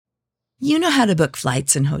You know how to book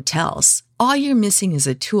flights and hotels. All you're missing is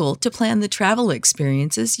a tool to plan the travel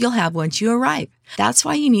experiences you'll have once you arrive. That's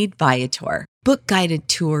why you need Viator. Book guided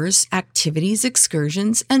tours, activities,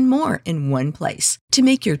 excursions, and more in one place to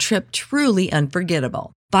make your trip truly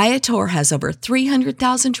unforgettable. Viator has over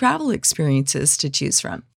 300,000 travel experiences to choose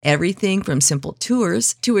from. Everything from simple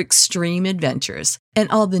tours to extreme adventures and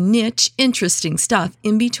all the niche, interesting stuff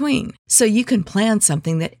in between. So you can plan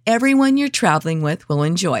something that everyone you're traveling with will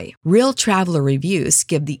enjoy. Real traveler reviews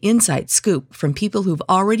give the inside scoop from people who've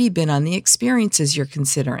already been on the experiences you're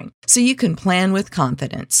considering. So you can plan with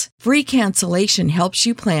confidence. Free cancellation helps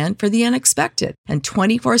you plan for the unexpected. And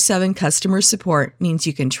 24/7 customer support means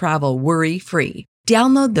you can travel worry-free.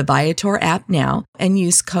 Download the Viator app now and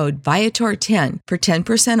use code Viator10 for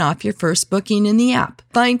 10% off your first booking in the app.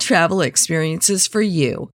 Find travel experiences for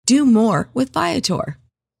you. Do more with Viator.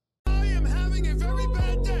 I am having a very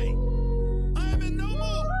bad day. I am in no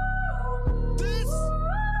mood. This,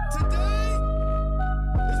 today,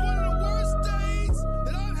 is one of the worst days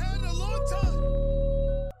that I've had in a long time.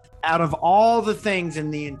 Out of all the things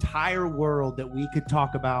in the entire world that we could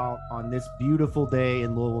talk about on this beautiful day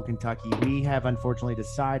in Louisville, Kentucky, we have unfortunately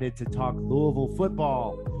decided to talk Louisville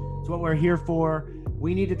football. It's what we're here for.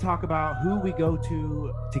 We need to talk about who we go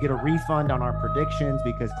to get a refund on our predictions,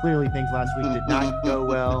 because clearly things last week did not go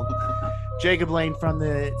well. Jacob Lane from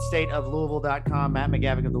the stateoflouisville.com, Matt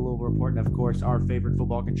McGavick of the Louisville Report, and of course our favorite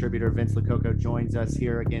football contributor Vince Lococo joins us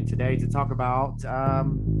here again today to talk about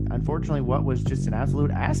unfortunately what was just an absolute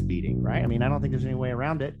ass beating, right? I mean, I don't think there's any way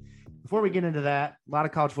around it. Before we get into that, a lot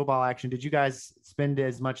of college football action. Did you guys spend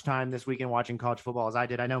as much time this weekend watching college football as I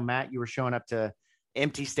did? I know, Matt, you were showing up to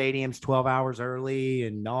empty stadiums 12 hours early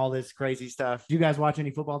and all this crazy stuff. Did you guys watch any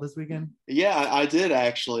football this weekend? Yeah, I did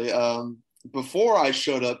actually. Before I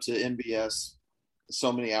showed up to MBS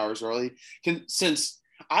so many hours early, since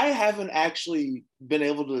I haven't actually been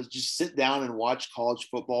able to just sit down and watch college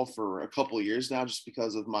football for a couple of years now, just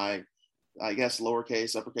because of my, I guess,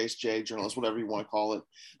 lowercase, uppercase J, journalist, whatever you want to call it.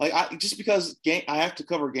 Just because I have to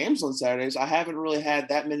cover games on Saturdays, I haven't really had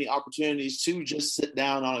that many opportunities to just sit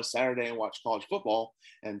down on a Saturday and watch college football.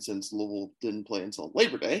 And since Louisville didn't play until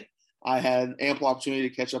Labor Day, I had ample opportunity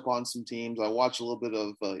to catch up on some teams. I watched a little bit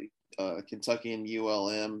of Kentucky and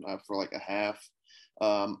ULM for like a half.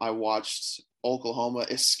 I watched Oklahoma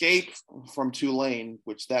escape from Tulane,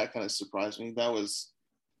 which that kind of surprised me. That was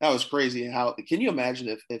crazy. How can you imagine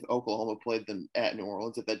if Oklahoma played them at New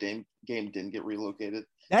Orleans, if that game didn't get relocated?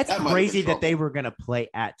 That's crazy that they were going to play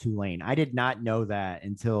at Tulane. I did not know that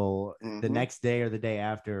until the next day or the day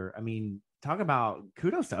after. I mean, talk about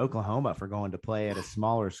kudos to Oklahoma for going to play at a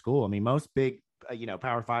smaller school. I mean, most big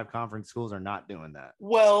Power 5 conference schools are not doing that.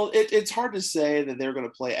 Well, it's hard to say that they're going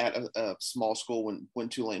to play at a small school when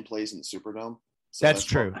Tulane plays in the Superdome. So that's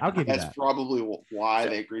true. I'll give you that. That's probably why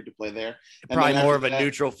they agreed to play there. And probably more of a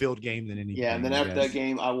neutral field game than anything. Yeah, and then after that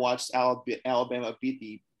game, I watched Alabama beat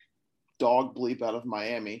the dog bleep out of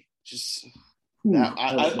Miami.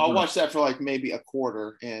 I watched that for like maybe a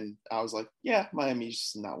quarter, and I was like, yeah, Miami's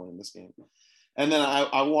just not winning this game. And then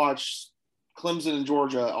I watched Clemson and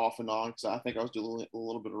Georgia off and on, because I think I was doing a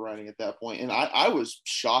little bit of writing at that point. And I was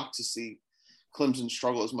shocked to see Clemson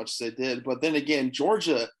struggle as much as they did. But then again,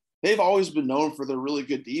 Georgia, they've always been known for their really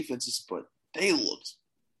good defenses, but they looked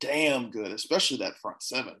damn good, especially that front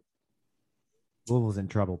seven. Louisville's in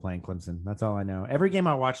trouble playing Clemson. That's all I know. Every game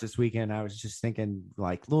I watched this weekend, I was just thinking,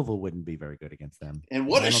 like, Louisville wouldn't be very good against them. And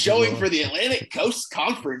what a showing for the Atlantic Coast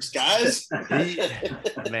Conference, guys.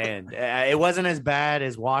 Man, it wasn't as bad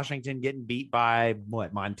as Washington getting beat by,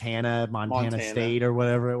 Montana State or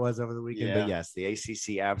whatever it was over the weekend. Yeah. But, yes, the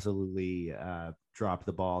ACC absolutely dropped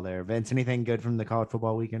the ball there. Vince, anything good from the college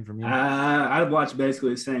football weekend from you? I watched basically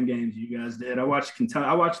the same games you guys did. I watched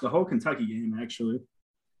the whole Kentucky game, actually.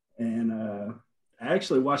 And I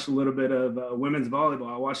actually watched a little bit of women's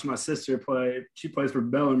volleyball. I watched my sister play. She plays for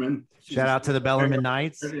Bellarmine. Shout out to the Bellarmine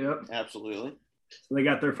Knights. Yep. Absolutely. So they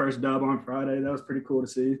got their first dub on Friday. That was pretty cool to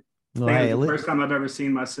see. Well, it was the first time I've ever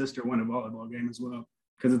seen my sister win a volleyball game as well,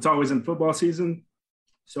 because it's always in football season.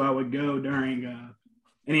 So I would go during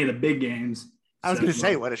any of the big games. I was going to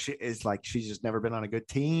say, what is she? Is like she's just never been on a good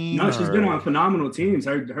team? No, she's been on phenomenal teams.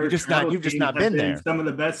 You've just not been there. Some of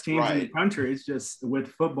the best teams in the country. It's just with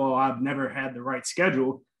football, I've never had the right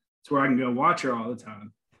schedule to where I can go watch her all the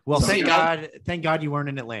time. Well, so, thank God you weren't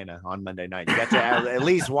in Atlanta on Monday night. You got to at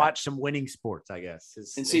least watch some winning sports, I guess.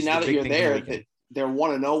 Now that you're there, they're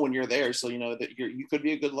 1-0 when you're there, so you know that you could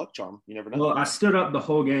be a good luck charm. You never know. Well, I stood up the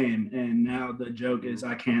whole game, and now the joke is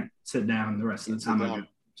I can't sit down the rest of the time. I do.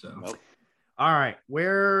 So. Nope. All right,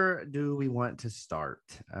 where do we want to start?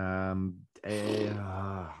 Man,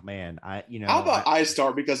 How about I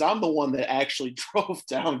start because I'm the one that actually drove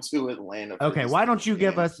down to Atlanta. Okay, why don't you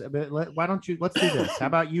give us? Why don't you? Let's do this. How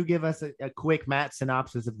about you give us a quick Matt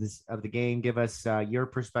synopsis of the game? Give us your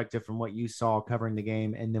perspective from what you saw covering the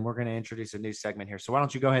game, and then we're going to introduce a new segment here. So why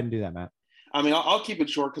don't you go ahead and do that, Matt? I mean, I'll keep it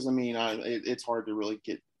short because I mean, it's hard to really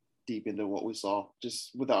get deep into what we saw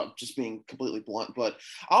just without just being completely blunt. But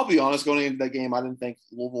I'll be honest, going into that game, I didn't think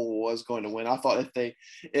Louisville was going to win. I thought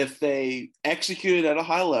if they executed at a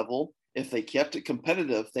high level, if they kept it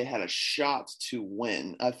competitive, they had a shot to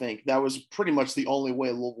win. I think that was pretty much the only way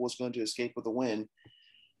Louisville was going to escape with a win.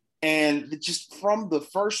 And just from the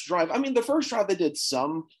first drive, I mean, the first drive they did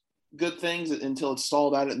some good things until it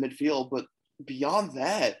stalled out at midfield, but beyond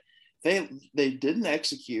that, they didn't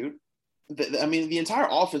execute. I mean, the entire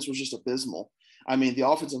offense was just abysmal. I mean, the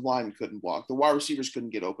offensive line couldn't block. The wide receivers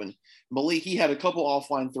couldn't get open. Malik, he had a couple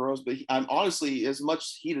offline throws, but I'm honestly, as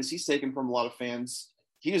much heat as he's taken from a lot of fans,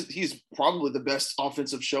 he's probably the best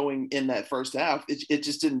offensive showing in that first half. It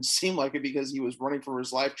just didn't seem like it because he was running for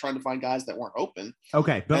his life trying to find guys that weren't open.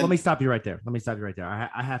 Okay, but let me stop you right there.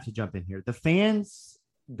 I have to jump in here. The fans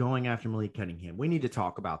going after Malik Cunningham, we need to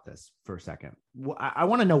talk about this for a second. I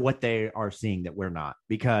want to know what they are seeing that we're not,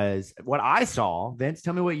 because what I saw, Vince,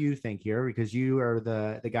 tell me what you think here, because you are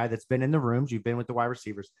the guy that's been in the rooms. You've been with the wide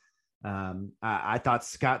receivers. I thought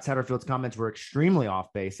Scott Satterfield's comments were extremely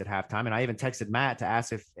off base at halftime, and I even texted Matt to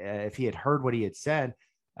ask if he had heard what he had said.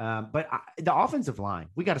 But the offensive line,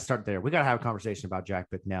 we got to start there. We got to have a conversation about Jack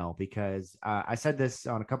Bicknell, because I said this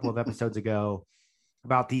on a couple of episodes ago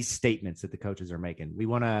about these statements that the coaches are making.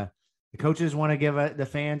 The coaches want to give the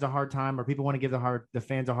fans a hard time, or people want to give the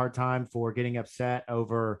fans a hard time for getting upset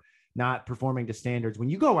over not performing to standards. When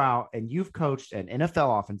you go out and you've coached an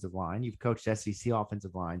NFL offensive line, you've coached SEC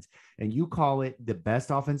offensive lines, and you call it the best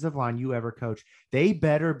offensive line you ever coached, they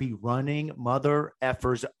better be running mother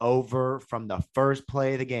effers over from the first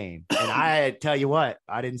play of the game. And I tell you what,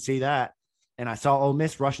 I didn't see that. And I saw Ole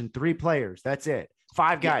Miss rushing 3 players. That's it.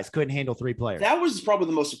 5 guys couldn't handle 3 players. That was probably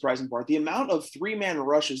the most surprising part. The amount of 3-man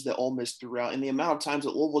rushes that Ole Miss threw out and the amount of times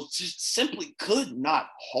that Louisville just simply could not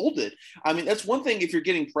hold it. I mean, that's one thing. If you're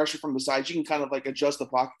getting pressure from the sides, you can kind of like adjust the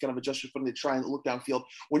pocket, kind of adjust your foot to try and look downfield.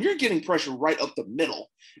 When you're getting pressure right up the middle,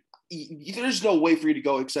 there's no way for you to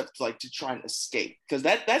go except like to try and escape, because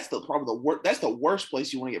that's the worst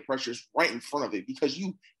place you want to get pressure, is right in front of it, because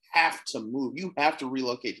you have to move. You have to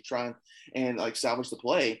relocate to try and like salvage the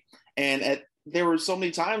play. And there were so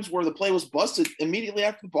many times where the play was busted immediately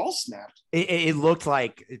after the ball snapped. It looked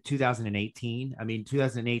like 2018. I mean,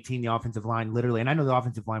 2018, the offensive line literally, and I know the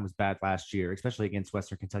offensive line was bad last year, especially against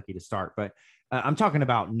Western Kentucky to start, but I'm talking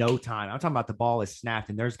about no time. I'm talking about the ball is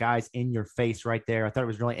snapped and there's guys in your face right there. I thought it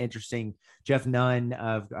was really interesting. Jeff Nunn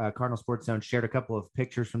of Cardinal Sports Zone shared a couple of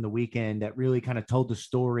pictures from the weekend that really kind of told the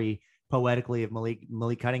story poetically of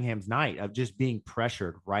Malik Cunningham's night of just being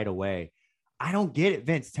pressured right away. I don't get it,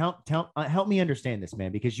 Vince. Help me understand this,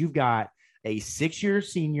 man, because you've got a 6-year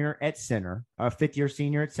senior at center, a 5th-year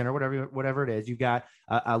senior at center, whatever it is. You've got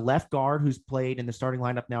a left guard who's played in the starting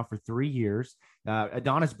lineup now for 3 years.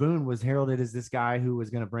 Adonis Boone was heralded as this guy who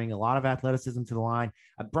was going to bring a lot of athleticism to the line.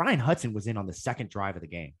 Brian Hudson was in on the second drive of the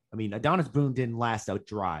game. I mean, Adonis Boone didn't last a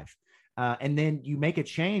drive. And then you make a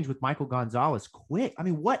change with Michael Gonzalez quick. I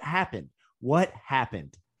mean, what happened? What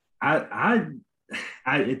happened?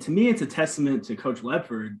 To me, it's a testament to Coach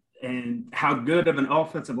Ledford and how good of an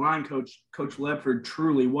offensive line coach Coach Ledford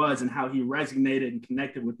truly was, and how he resonated and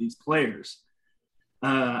connected with these players.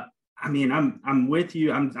 I mean, I'm with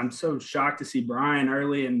you. I'm so shocked to see Brian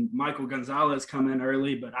early and Michael Gonzalez come in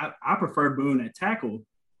early, but I prefer Boone at tackle.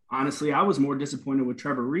 Honestly, I was more disappointed with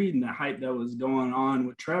Trevor Reed and the hype that was going on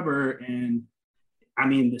with Trevor. And I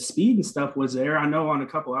mean, the speed and stuff was there. I know on a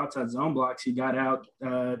couple outside zone blocks, he got out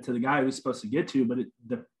to the guy he was supposed to get to, but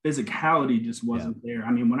the physicality just wasn't there.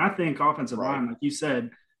 I mean, when I think offensive line, like you said,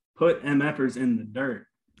 put MFers in the dirt.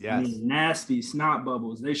 Yes. I mean, nasty snot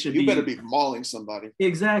bubbles. They should You better be mauling somebody.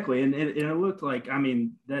 Exactly. And it looked like, I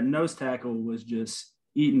mean, that nose tackle was just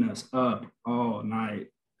eating us up all night.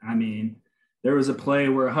 I mean, there was a play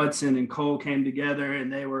where Hudson and Cole came together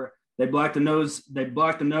and they blocked the nose.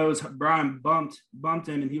 Brian bumped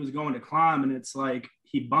him and he was going to climb. And it's like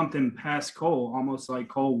he bumped him past Cole, almost like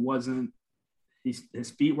Cole wasn't,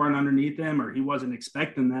 his feet weren't underneath him, or he wasn't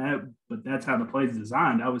expecting that. But that's how the play is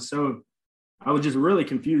designed. I was just really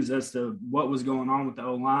confused as to what was going on with the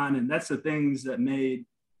O-line. And that's the things that made,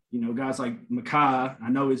 guys like Mekhi, I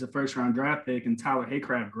know he's a first-round draft pick, and Tyler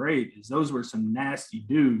Haycraft great, is those were some nasty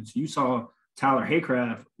dudes. You saw Tyler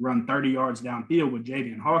Haycraft run 30 yards downfield with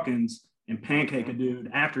Javian Hawkins and pancake a dude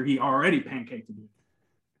after he already pancaked a dude.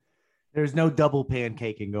 There's no double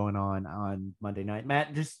pancaking going on Monday night.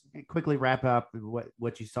 Matt, just quickly wrap up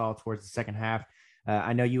what you saw towards the second half.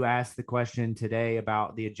 I know you asked the question today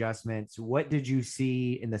about the adjustments. What did you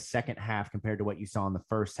see in the second half compared to what you saw in the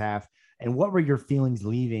first half? And what were your feelings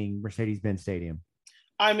leaving Mercedes-Benz Stadium?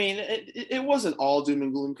 I mean, it wasn't all doom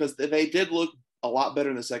and gloom because they did look a lot better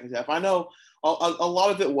in the second half. I know a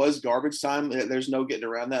lot of it was garbage time. There's no getting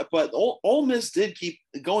around that. But Ole Miss did keep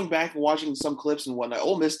going back and watching some clips and whatnot.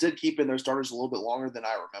 Ole Miss did keep in their starters a little bit longer than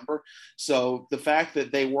I remember. So the fact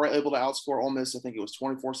that they were able to outscore Ole Miss, I think it was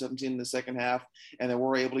 24-17 in the second half, and they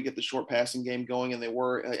were able to get the short passing game going, and they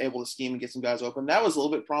were able to scheme and get some guys open. That was a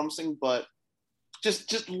little bit promising, but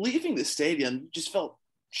just leaving the stadium, just felt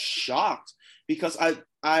shocked because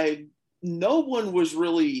I no one was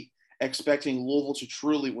really expecting Louisville to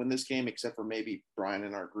truly win this game, except for maybe Brian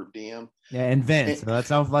in our group DM. Yeah, and Vince. Let's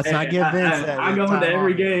not give Vince. I go into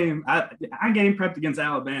every game. I game prepped against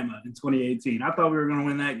Alabama in 2018. I thought we were going to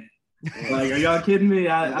win that game. Like, are y'all kidding me?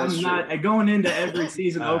 I'm not going into every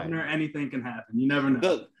season opener. Anything can happen. You never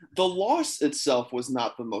know. The loss itself was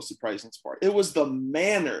not the most surprising part. It was the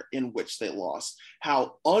manner in which they lost,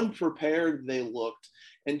 how unprepared they looked,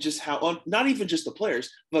 and just how not even just the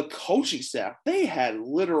players, the coaching staff, they had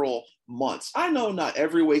literal months. I know not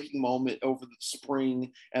every waking moment over the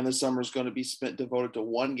spring and the summer is going to be spent devoted to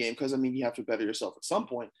one game because, I mean, you have to better yourself at some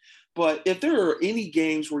point. But if there are any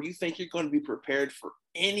games where you think you're going to be prepared for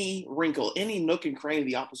any wrinkle, any nook and cranny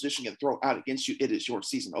the opposition can throw out against you, it is your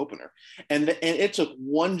season opener. And it took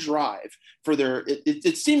one drive for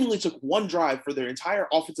it seemingly took one drive for their entire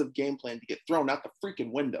offensive game plan to get thrown out the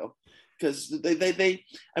freaking window. Because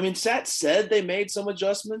Sat said they made some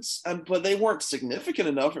adjustments, but they weren't significant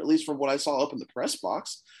enough, at least from what I saw up in the press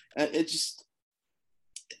box. I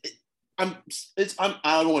don't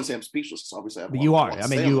want to say I'm speechless because obviously you are. I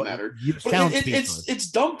mean, you sound speechless.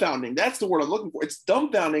 It's dumbfounding. That's the word I'm looking for. It's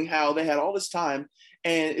dumbfounding how they had all this time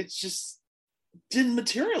and it just didn't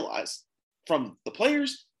materialize from the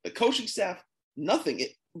players, the coaching staff, nothing.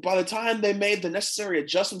 By the time they made the necessary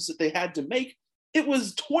adjustments that they had to make, it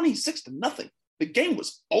was 26-0. The game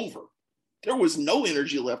was over. There was no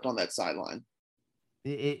energy left on that sideline.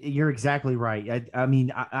 You're exactly right.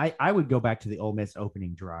 I would go back to the Ole Miss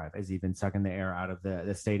opening drive as even sucking the air out of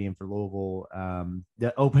the stadium for Louisville.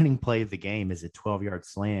 The opening play of the game is a 12-yard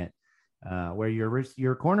slant where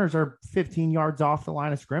your corners are 15 yards off the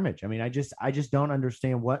line of scrimmage. I mean, I just don't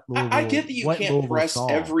understand what Louisville. I get that you can't press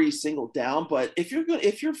every single down, but if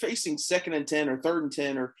you're facing 2nd and 10 or 3rd and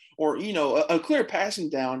 10 or a clear passing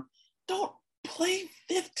down, don't play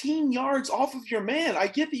 15 yards off of your man. I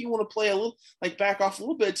get that you want to play a little, like back off a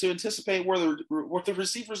little bit to anticipate where the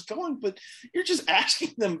receiver's going, but you're just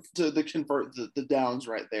asking them to convert the downs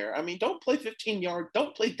right there. I mean, don't play 15 yards.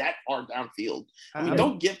 Don't play that far downfield. I mean,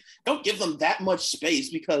 don't give them that much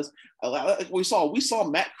space because we saw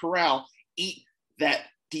Matt Corral eat that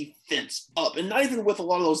defense up, and not even with a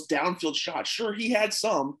lot of those downfield shots. Sure, he had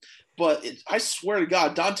some, but I swear to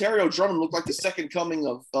God, Dontario Drummond looked like the second coming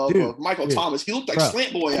of Michael Thomas. He looked like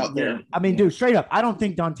Slant Boy out there. I mean, dude, straight up, I don't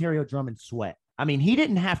think Dontario Drummond sweat. I mean, he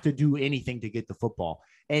didn't have to do anything to get the football.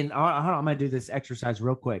 And I'm going to do this exercise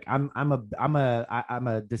real quick. I'm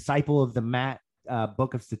a disciple of the Matt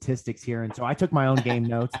book of statistics here, and so I took my own game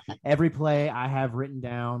notes. Every play I have written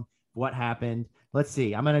down what happened. Let's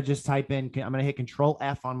see. I'm going to just type in. I'm going to hit Control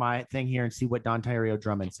F on my thing here and see what Dontario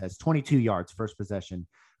Drummond says. 22 yards, first possession.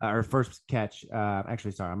 Or first catch.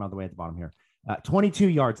 Actually, sorry, I'm all the way at the bottom here. 22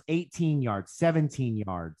 yards, 18 yards, 17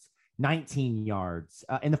 yards, 19 yards.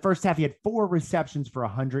 In the first half, he had 4 receptions for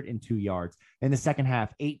 102 yards. In the second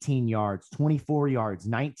half, 18 yards, 24 yards,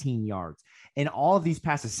 19 yards. And all of these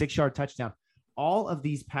passes, 6-yard touchdown, all of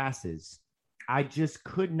these passes, I just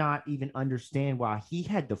could not even understand why he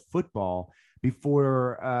had the football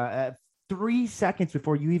before 3 seconds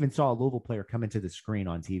before you even saw a Louisville player come into the screen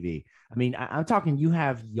on TV. I mean, I'm talking you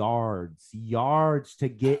have yards to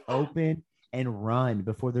get open and run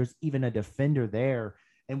before there's even a defender there.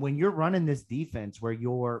 And when you're running this defense where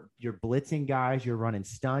you're blitzing guys, you're running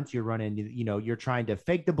stunts, you're running, you're trying to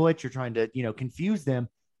fake the blitz, you're trying to, confuse them.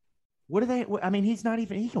 What are they? I mean, he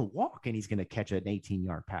can walk and he's going to catch an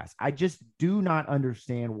 18-yard pass. I just do not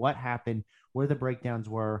understand what happened, where the breakdowns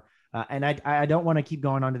were. And I don't want to keep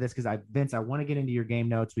going on to this because Vince, I want to get into your game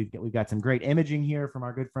notes. We've got some great imaging here from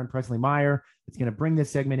our good friend Presley Meyer. It's going to bring this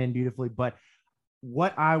segment in beautifully. But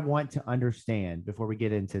what I want to understand before we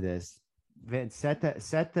get into this, Vince, set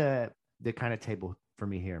the kind of table for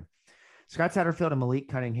me here. Scott Satterfield and Malik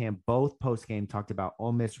Cunningham both post-game talked about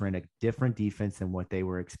Ole Miss ran a different defense than what they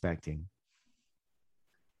were expecting.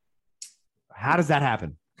 How does that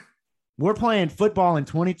happen? We're playing football in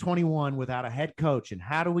 2021 without a head coach, and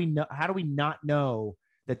how do we not know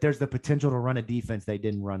that there's the potential to run a defense they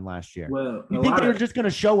didn't run last year? Well, you think they're just going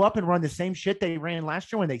to show up and run the same shit they ran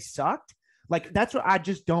last year when they sucked? Like, that's what I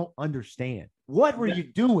just don't understand. What were you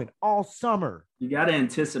doing all summer? You got to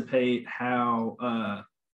anticipate how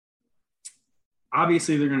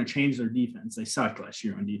obviously they're going to change their defense. They sucked last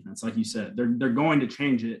year on defense. Like you said, they're going to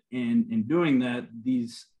change it. And in doing that,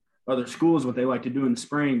 these other schools, what they like to do in the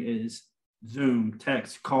spring is Zoom,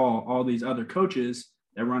 text, call all these other coaches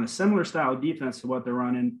that run a similar style of defense to what they're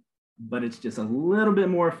running, but it's just a little bit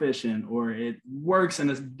more efficient, or it works in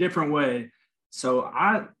a different way. So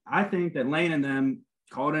I think that Lane and them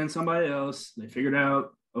called in somebody else. They figured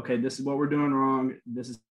out, okay, this is what we're doing wrong. This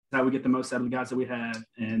is how we get the most out of the guys that we have.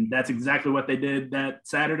 And that's exactly what they did that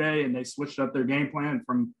Saturday. And they switched up their game plan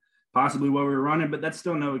from possibly what we were running, but that's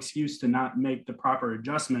still no excuse to not make the proper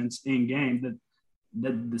adjustments in game.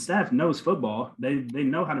 The staff knows football. They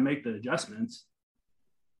know how to make the adjustments.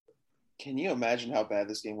 Can you imagine how bad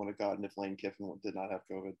this game would have gotten if Lane Kiffin did not have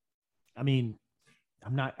COVID? I mean,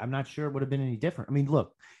 I'm not sure it would have been any different. I mean,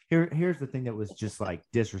 look, here's the thing that was just like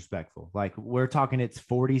disrespectful. Like, we're talking, it's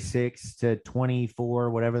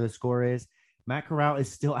 46-24, whatever the score is. Matt Corral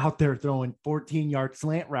is still out there throwing 14-yard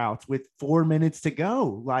slant routes with 4 minutes to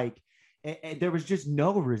go. Like, and there was just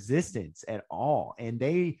no resistance at all. And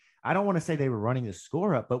I don't want to say they were running the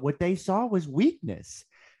score up, but what they saw was weakness.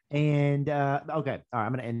 And okay, all right,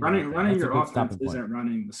 I'm going to end. Running your offense isn't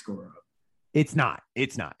running the score up. It's not.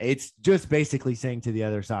 It's just basically saying to the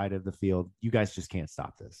other side of the field, you guys just can't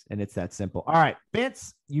stop this. And it's that simple. All right,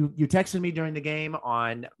 Vince, you texted me during the game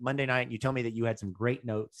on Monday night. You told me that you had some great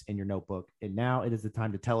notes in your notebook. And now it is the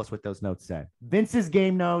time to tell us what those notes say. Vince's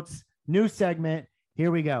game notes, new segment.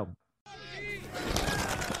 Here we go.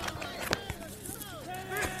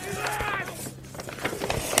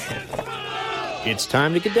 It's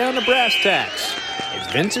time to get down to brass tacks.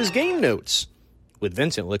 It's Vince's game notes with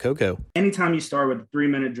Vincent Lococo. Anytime you start with a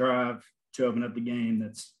 3-minute drive to open up the game,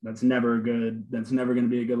 that's never good. That's never going to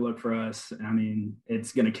be a good look for us. I mean,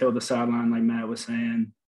 it's going to kill the sideline, like Matt was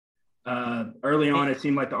saying. Early on, it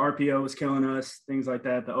seemed like the RPO was killing us, things like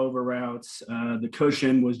that, the over routes. The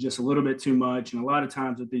cushion was just a little bit too much. And a lot of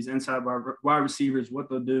times with these inside wide receivers, what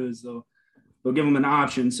they'll do is they'll give them an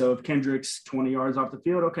option. So if Kendrick's 20 yards off the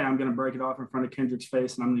field, okay, I'm going to break it off in front of Kendrick's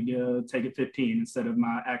face, and I'm going to take it 15 instead of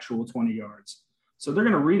my actual 20 yards. So they're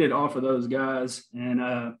going to read it off of those guys.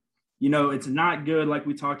 And, it's not good, like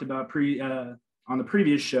we talked about on the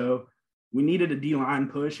previous show. We needed a D-line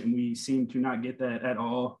push, and we seemed to not get that at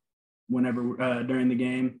all whenever during the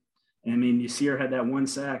game. I mean, Yasir had that one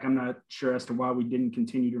sack. I'm not sure as to why we didn't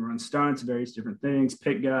continue to run stunts, various different things,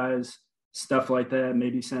 pick guys, stuff like that.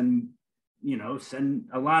 Maybe send a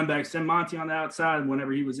linebacker, send Monty on the outside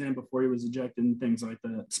whenever he was in before he was ejected and things like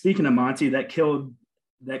that. Speaking of Monty, that killed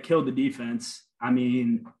the defense. I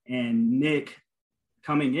mean, and Nick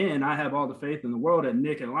coming in, I have all the faith in the world at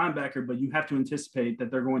Nick at linebacker, but you have to anticipate that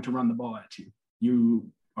they're going to run the ball at you. You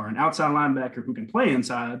are an outside linebacker who can play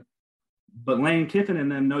inside, but Lane Kiffin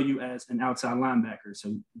and them know you as an outside linebacker.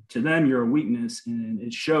 So to them, you're a weakness, and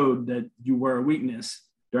it showed that you were a weakness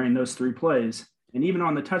during those 3 plays. And even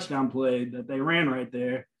on the touchdown play that they ran right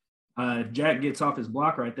there, if Jack gets off his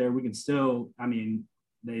block right there, we can still, I mean,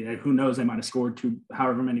 who knows, they might have scored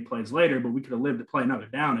however many plays later, but we could have lived to play another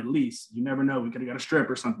down at least. You never know. We could have got a strip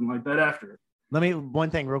or something like that after.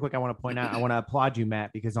 One thing real quick I want to point out. I want to applaud you,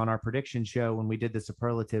 Matt, because on our prediction show, when we did the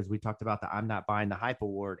superlatives, we talked about the I'm Not Buying the Hype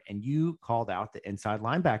award, and you called out the inside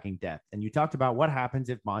linebacking depth. And you talked about what happens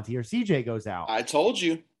if Monty or CJ goes out. I told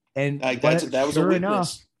you. And that was a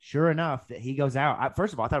weakness. Sure enough, that he goes out.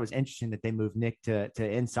 First of all, I thought it was interesting that they moved Nick to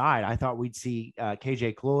inside. I thought we'd see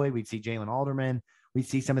KJ Cloyd, we'd see Jalen Alderman, we'd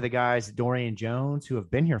see some of the guys, Dorian Jones, who have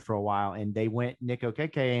been here for a while, and they went Nick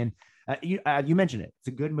Okeke. And you mentioned it. It's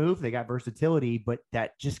a good move. They got versatility, but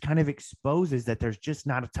that just kind of exposes that there's just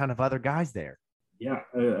not a ton of other guys there. Yeah,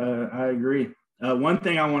 I agree. One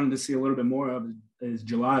thing I wanted to see a little bit more of is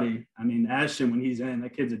Gelati. I mean, Ashton, when he's in,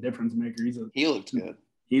 that kid's a difference maker. He looked good.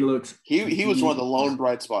 He was one of the lone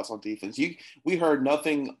bright spots on defense. We heard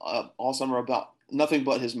nothing all summer about nothing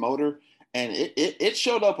but his motor, and it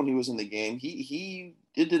showed up when he was in the game.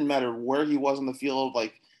 It didn't matter where he was on the field,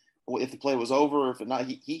 like if the play was over or if not,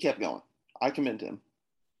 he kept going. I commend him.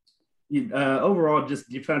 Overall, just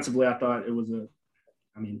defensively, I thought it was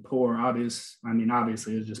poor.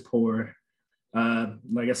 Obviously, it was just poor.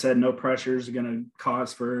 Like I said, no pressure is going to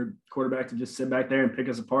cause for quarterback to just sit back there and pick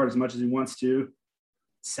us apart as much as he wants to.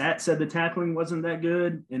 Sat said the tackling wasn't that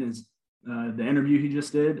good, and the interview he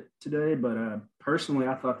just did today, but personally,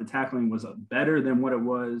 I thought the tackling was better than what it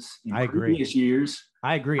was in previous years.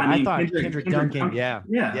 I agree. I mean, thought Kendrick Duncan, yeah,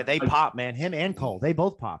 they like, pop, man. Him and Cole, they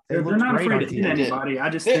both pop. They're not afraid to hit anybody. I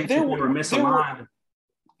just think they were misaligned.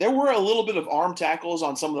 There were a little bit of arm tackles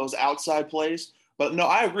on some of those outside plays, but no,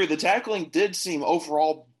 I agree. The tackling did seem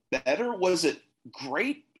overall better. Was it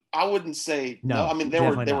great? I wouldn't say no. I mean, there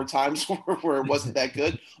were times where it wasn't that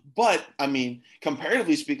good, but I mean,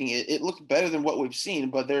 comparatively speaking, it looked better than what we've seen.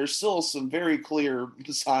 But there's still some very clear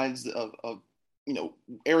signs of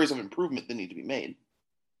areas of improvement that need to be made.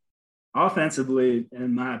 Offensively,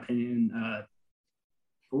 in my opinion,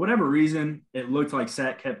 for whatever reason, it looked like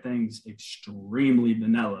Sack kept things extremely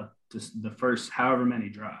vanilla just the first however many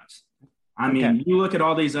drives. I mean, you look at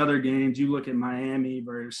all these other games, you look at Miami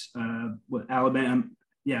versus Alabama.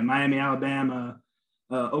 Yeah, Miami, Alabama,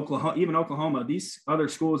 Oklahoma, even Oklahoma. These other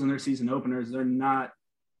schools in their season openers, they're not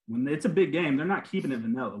 – when it's a big game, they're not keeping it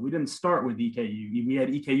vanilla. We didn't start with EKU. We had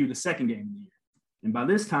EKU the second game of the year. And by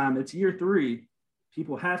this time, it's year 3.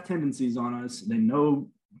 People have tendencies on us. They know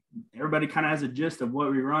everybody kind of has a gist of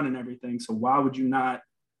what we run and everything. So why would you not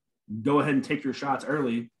go ahead and take your shots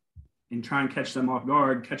early and try and catch them off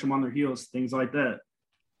guard, catch them on their heels, things like that?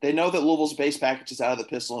 They know that Louisville's base package is out of the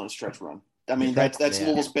pistol and a stretch run. I mean, that's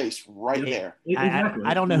Louisville's base right there. Exactly.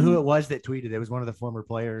 I don't know who it was that tweeted. It was one of the former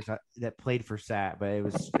players that played for Sat, but it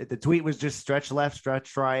was the tweet was just stretch left,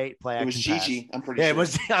 stretch right, play action. It was Gigi. I'm pretty sure. It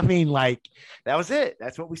was. I mean, like that was it.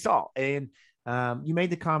 That's what we saw. And you made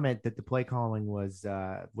the comment that the play calling was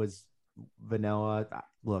vanilla.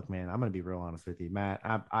 Look, man, I'm going to be real honest with you, Matt.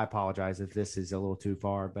 I apologize if this is a little too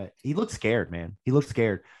far, but he looked scared, man. He looked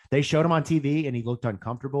scared. They showed him on TV and he looked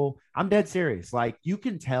uncomfortable. I'm dead serious. Like, you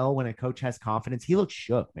can tell when a coach has confidence. He looked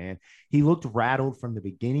shook, man. He looked rattled from the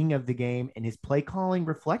beginning of the game, and his play calling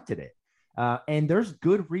reflected it. And there's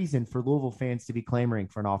good reason for Louisville fans to be clamoring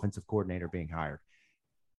for an offensive coordinator being hired.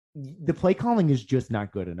 The play calling is just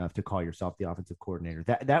not good enough to call yourself the offensive coordinator.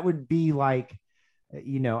 That would be like,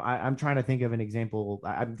 I'm trying to think of an example.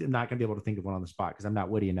 I'm not going to be able to think of one on the spot because I'm not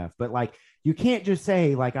witty enough. But like, you can't just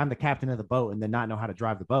say like I'm the captain of the boat and then not know how to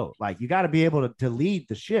drive the boat. Like, you got to be able to lead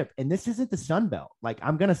the ship. And this isn't the Sun Belt. Like,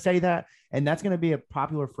 I'm going to say that, and that's going to be a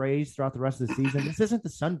popular phrase throughout the rest of the season. This isn't the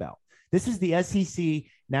Sun Belt. This is the SEC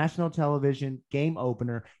national television game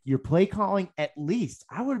opener. Your play calling, at least,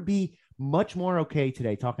 I would be much more okay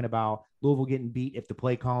today talking about Louisville getting beat if the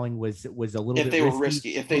play calling was a little bit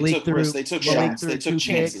risky. If they took risks, they took shots, they took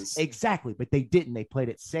chances. Exactly, but they didn't. They played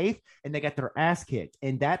it safe, and they got their ass kicked.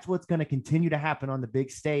 And that's what's going to continue to happen on the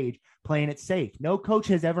big stage, playing it safe. No coach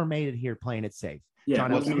has ever made it here playing it safe. Yeah,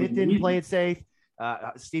 John L. Smith didn't play it safe.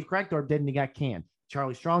 Steve Crankthorpe didn't. He got canned.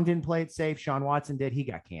 Charlie Strong didn't play it safe. Sean Watson did. He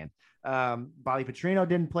got canned. Bobby Petrino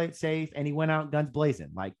didn't play it safe, and he went out guns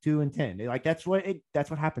blazing, like 2-10. Like, that's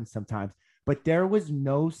what happens sometimes. But there was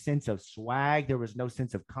no sense of swag. There was no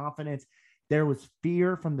sense of confidence. There was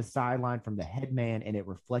fear from the sideline, from the head man, and it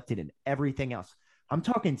reflected in everything else. I'm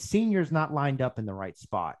talking seniors not lined up in the right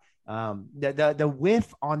spot. The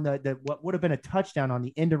whiff on the what would have been a touchdown on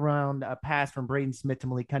the end around pass from Braden Smith to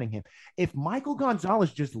Malik Cunningham. If Michael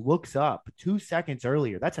Gonzalez just looks up 2 seconds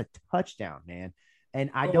earlier, that's a touchdown, man. And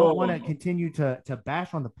I don't want to continue to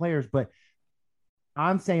bash on the players, but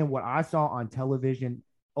I'm saying what I saw on television,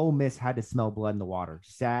 Ole Miss had to smell blood in the water.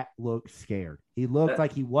 Sat looked scared. He looked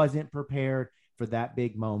like he wasn't prepared for that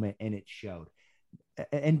big moment, and it showed.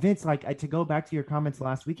 And Vince, like, to go back to your comments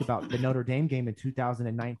last week about the Notre Dame game in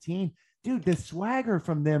 2019, dude, the swagger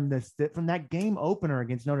from them, from that game opener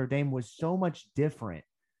against Notre Dame was so much different.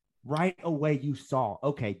 Right away, you saw,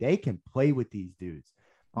 okay, they can play with these dudes.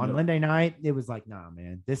 On Monday night, it was like, nah,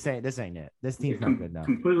 man, this ain't it. This team's not good enough.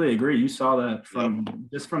 Completely agree. You saw that from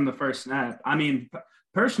the first snap. I mean,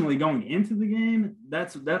 personally, going into the game,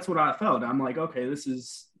 that's what I felt. I'm like, okay, this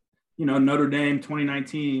is, Notre Dame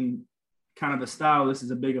 2019 kind of a style. This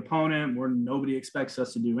is a big opponent where nobody expects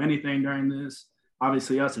us to do anything during this.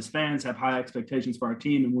 Obviously, us as fans have high expectations for our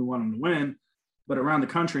team, and we want them to win. But around the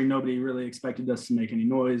country, nobody really expected us to make any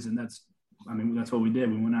noise, and that's what we did.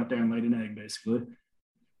 We went out there and laid an egg, basically.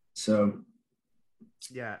 So,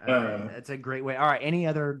 yeah, it's a great way. All right. Any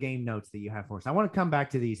other game notes that you have for us? I want to come back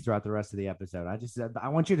to these throughout the rest of the episode. I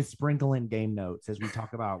want you to sprinkle in game notes as we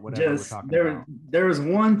talk about whatever we're talking about. There was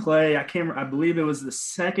one play. I believe it was the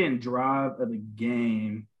second drive of the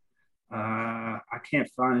game. I can't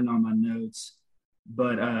find it on my notes,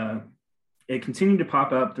 but it continued to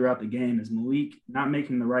pop up throughout the game as Malik not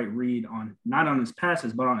making the right read not on his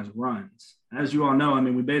passes, but on his runs. As you all know, I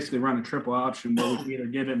mean, we basically run a triple option where we can either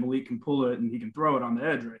give it, Malik can pull it, and he can throw it on the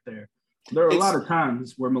edge right there. There are a lot of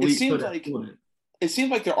times where Malik could have pulled it. it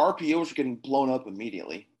seemed like their RPOs were getting blown up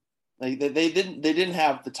immediately. Like they didn't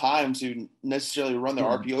have the time to necessarily run their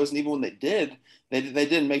RPOs, and even when they did, they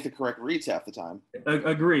didn't make the correct reads half the time.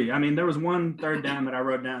 Agree. I mean, there was one third down that I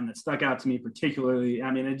wrote down that stuck out to me particularly.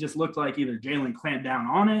 I mean, it just looked like either Jalen clamped down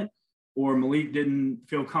on it or Malik didn't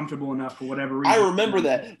feel comfortable enough for whatever reason. I remember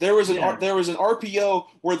that there was an RPO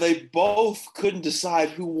where they both couldn't decide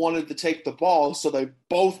who wanted to take the ball, so they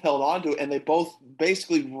both held on to it, and they both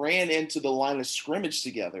basically ran into the line of scrimmage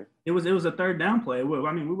together. It was a third down play. I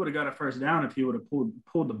mean, we would have got a first down if he would have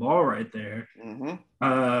pulled the ball right there.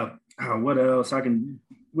 Mm-hmm. What else?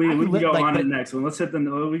 We can go on to the next one. We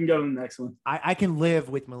can go to the next one. I can live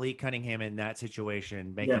with Malik Cunningham in that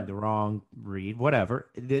situation, making the wrong read, whatever.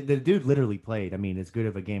 The dude literally played, I mean, as good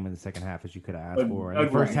of a game in the second half as you could have asked for. In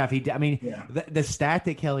the first half, the stat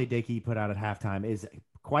that Kelly Dickey put out at halftime is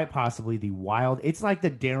quite possibly the wild. It's like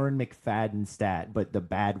the Darren McFadden stat, but the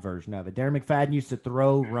bad version of it. Darren McFadden used to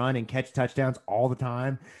throw, run, and catch touchdowns all the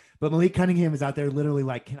time. But Malik Cunningham is out there literally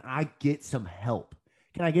like, can I get some help?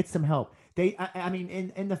 Can I get some help? I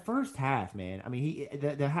mean, in the first half, man, I mean,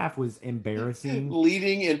 the half was embarrassing.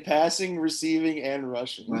 Leading in passing, receiving, and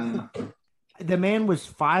rushing. Wow. The man was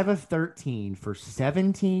 5 of 13 for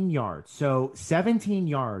 17 yards. So 17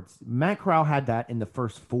 yards. Matt Corral had that in the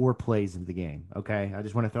first 4 plays of the game. Okay. I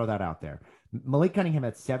just want to throw that out there. Malik Cunningham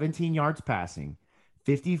had 17 yards passing,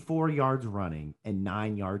 54 yards running, and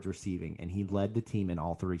 9 yards receiving. And he led the team in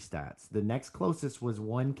all 3 stats. The next closest was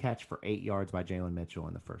 1 catch for 8 yards by Jalen Mitchell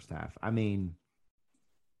in the first half. I mean,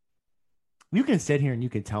 you can sit here and you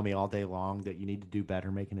can tell me all day long that you need to do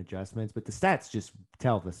better making adjustments, but the stats just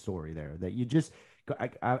tell the story there that you just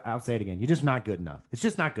I'll say it again. You're just not good enough. It's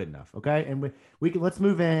just not good enough. Okay. And let's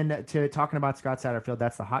move in to talking about Scott Satterfield.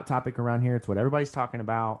 That's the hot topic around here. It's what everybody's talking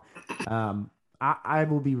about. I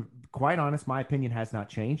will be quite honest. My opinion has not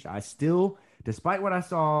changed. I still, despite what I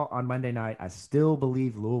saw on Monday night, I still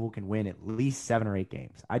believe Louisville can win at least 7 or 8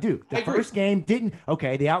 games. I do. The first game didn't.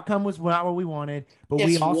 Okay, the outcome was not what we wanted, but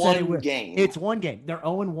we all said it was. It's one game. They're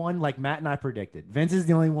 0-1, like Matt and I predicted. Vince is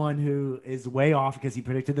the only one who is way off because he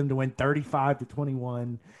predicted them to win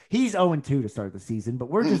 35-21. He's 0-2 to start the season, but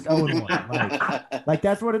we're just 0-1. Like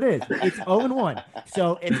that's what it is. It's 0-1.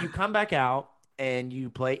 So if you come back out and you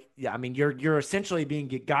play, I mean, you're essentially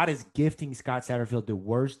God is gifting Scott Satterfield the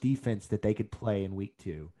worst defense that they could play in week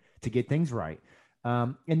 2 to get things right.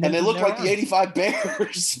 And they look like the 85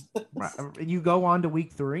 Bears. You go on to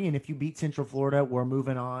week 3, and if you beat Central Florida, we're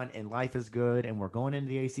moving on, and life is good, and we're going into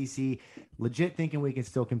the ACC, legit thinking we can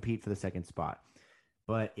still compete for the 2nd spot.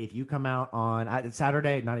 But if you come out on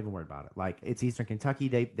Saturday, not even worried about it. Like, it's Eastern Kentucky.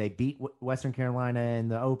 They beat Western Carolina in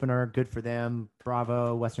the opener. Good for them.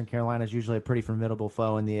 Bravo. Western Carolina is usually a pretty formidable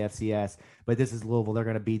foe in the FCS. But this is Louisville. They're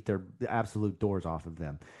going to beat their absolute doors off of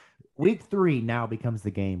them. Week 3 now becomes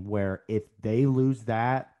the game where if they lose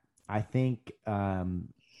that, I think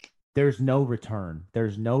there's no return.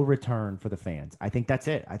 There's no return for the fans. I think that's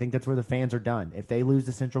it. I think that's where the fans are done. If they lose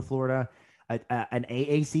to Central Florida, an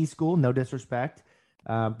AAC school, no disrespect,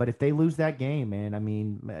 but if they lose that game, man, I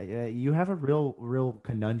mean, you have a real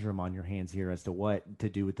conundrum on your hands here as to what to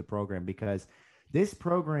do with the program, because this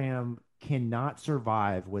program cannot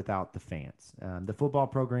survive without the fans. The football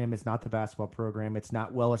program is not the basketball program. It's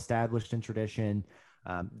not well established in tradition.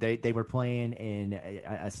 They were playing in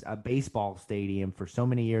a baseball stadium for so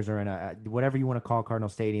many years, or in a whatever you want to call Cardinal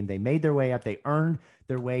Stadium. They made their way up. They earned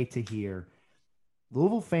their way to here.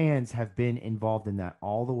 Louisville fans have been involved in that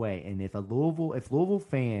all the way. And if Louisville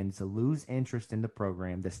fans lose interest in the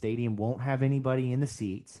program, the stadium won't have anybody in the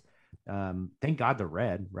seats. Thank God they're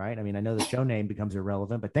red, right? I mean, I know the show name becomes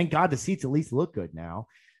irrelevant, but thank God the seats at least look good now.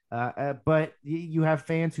 But you have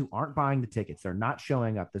fans who aren't buying the tickets. They're not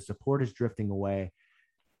showing up. The support is drifting away.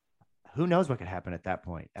 Who knows what could happen at that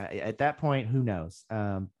point? At that point, who knows?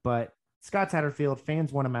 But Scott Satterfield,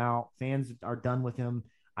 fans want him out. Fans are done with him.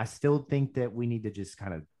 I still think that we need to just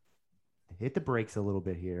kind of hit the brakes a little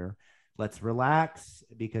bit here. Let's relax,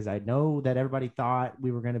 because I know that everybody thought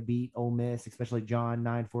we were going to beat Ole Miss, especially John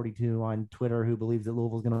 942 on Twitter, who believes that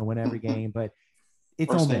Louisville's going to win every game, but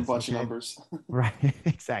it's Ole Miss. Bunch of numbers. Right.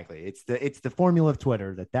 Exactly. It's the formula of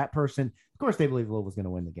Twitter that person, of course, they believe Louisville's going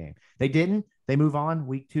to win the game. They didn't. They move on.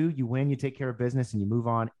 Week 2, you win, you take care of business, and you move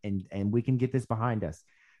on, and we can get this behind us.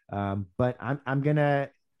 But I'm going to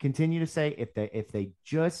continue to say, if they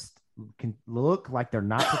just can look like they're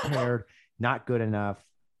not prepared, not good enough,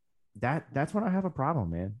 that's when I have a problem,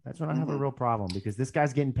 man. That's when I have a real problem, because this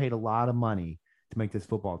guy's getting paid a lot of money to make this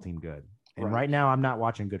football team good. And right now I'm not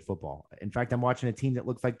watching good football. In fact, I'm watching a team that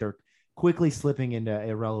looks like they're quickly slipping into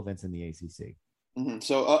irrelevance in the ACC.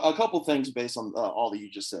 So a couple things based on all that you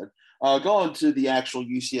just said. Going to the actual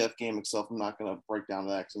UCF game itself, I'm not going to break down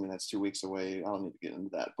that because, I mean, that's 2 weeks away. I don't need to get into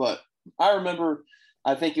that. But I remember,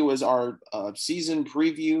 I think it was our season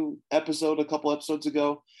preview episode a couple episodes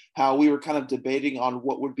ago, how we were kind of debating on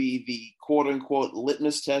what would be the quote-unquote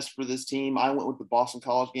litmus test for this team. I went with the Boston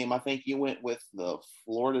College game. I think you went with the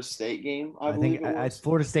Florida State game, I believe think it's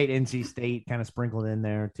Florida State, NC State kind of sprinkled in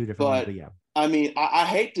there, two different ones, but yeah. I mean, I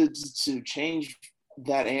hate to change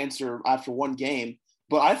that answer after one game,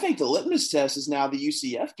 but I think the litmus test is now the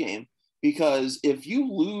UCF game, because if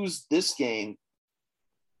you lose this game,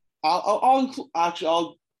 I'll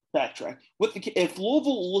backtrack. If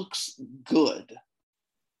Louisville looks good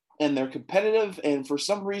and they're competitive and for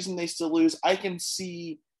some reason they still lose, I can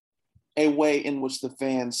see a way in which the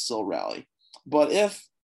fans still rally. But if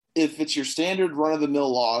it's your standard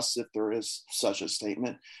run-of-the-mill loss, if there is such a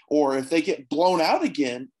statement, or if they get blown out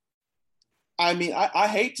again, I mean, I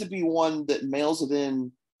hate to be one that mails it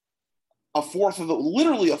in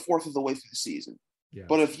literally a fourth of the way through the season. Yeah.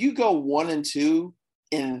 But if you go 1-2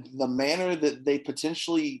 in the manner that they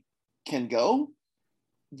potentially can go,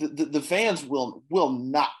 the fans will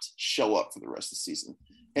not show up for the rest of the season.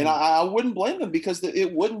 And I wouldn't blame them, because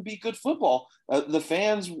it wouldn't be good football. The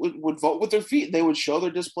fans would vote with their feet. They would show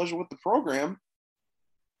their displeasure with the program.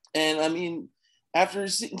 And, I mean, after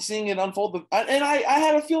seeing it unfold, and I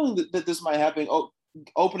had a feeling that this might happen,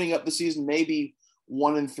 opening up the season maybe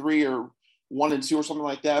 1-3 or 1-2 or something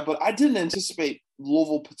like that. But I didn't anticipate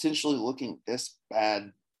Louisville potentially looking this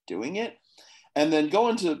bad doing it. And then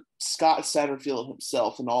going to Scott Satterfield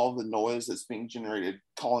himself and all of the noise that's being generated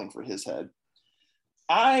calling for his head.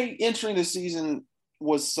 I, entering the season,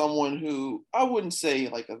 was someone who I wouldn't say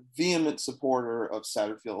like a vehement supporter of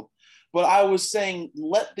Satterfield, but I was saying,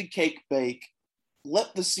 let the cake bake,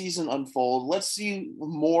 let the season unfold. Let's see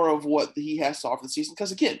more of what he has to offer the season.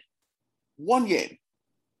 Because again, one game.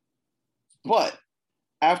 But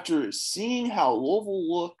after seeing how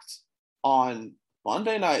Louisville looked on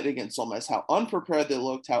Monday night against Ole Miss, how unprepared they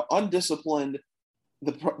looked, how undisciplined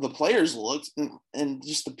the players looked, and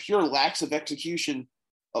just the pure lacks of execution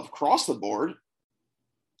across the board,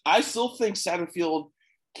 I still think Satterfield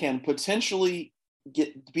can potentially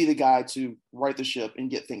be the guy to right the ship and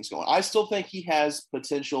get things going. I still think he has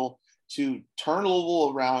potential to turn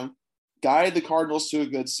Louisville around, guide the Cardinals to a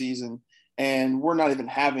good season, and we're not even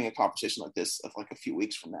having a conversation like this of like a few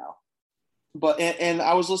weeks from now. But and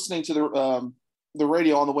I was listening to the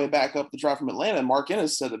radio on the way back up the drive from Atlanta, and Mark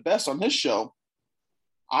Ennis said it best on his show.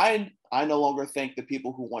 I no longer think the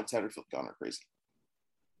people who want Satterfield gone are crazy.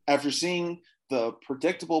 After seeing the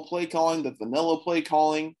predictable play calling, the vanilla play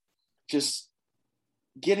calling, just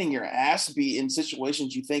getting your ass beat in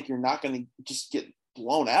situations you think you're not going to just get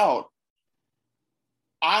blown out,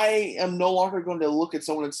 I am no longer going to look at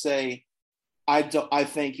someone and say, I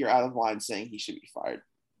think you're out of line saying he should be fired,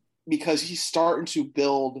 because he's starting to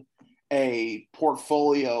build a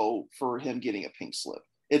portfolio for him getting a pink slip.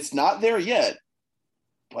 It's not there yet,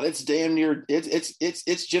 but it's damn near.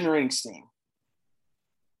 It's generating steam.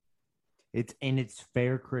 It's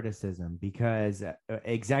fair criticism, because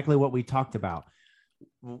exactly what we talked about.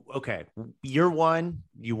 Okay, year one,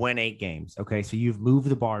 you win 8 games. Okay, so you've moved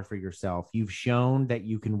the bar for yourself. You've shown that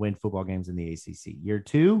you can win football games in the ACC. Year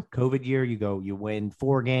 2, COVID year, you win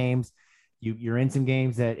 4 games. You're in some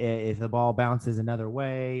games that if the ball bounces another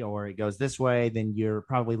way or it goes this way, then you're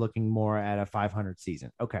probably looking more at a 500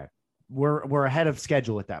 season. Okay, we're ahead of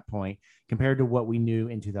schedule at that point compared to what we knew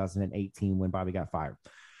in 2018 when Bobby got fired.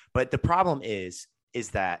 But the problem is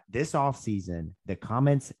that this offseason, the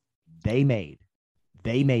comments they made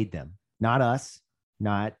them, not us,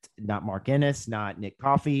 not Mark Ennis, not Nick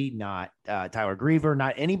Coffey, not Tyler Griever,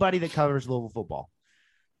 not anybody that covers Louisville football.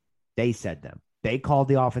 They said them. They called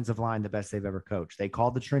the offensive line the best they've ever coached. They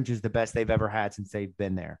called the trenches the best they've ever had since they've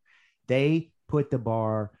been there. They put the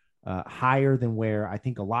bar higher than where I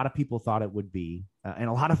think a lot of people thought it would be. And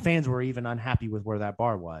a lot of fans were even unhappy with where that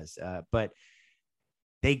bar was. But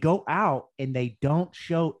they go out and they don't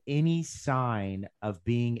show any sign of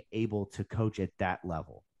being able to coach at that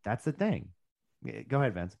level. That's the thing. Go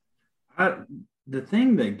ahead, Vince. The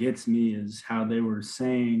thing that gets me is how they were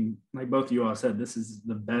saying, like both of you all said, this is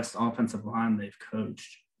the best offensive line they've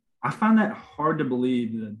coached. I find that hard to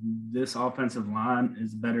believe that this offensive line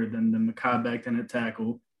is better than the Mekhi Becton at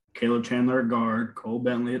tackle, Caleb Chandler at guard, Cole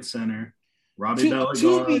Bentley at center, Robbie Bell at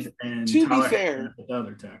guard, and Tyler Harris at the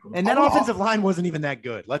other tackle. And that offensive line wasn't even that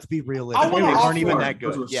good. Let's be realistic. They weren't even that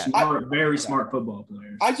good. Those were very smart football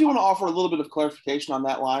players. I do want to offer a little bit of clarification on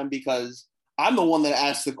that line, because I'm the one that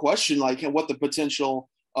asked the question, like, what the potential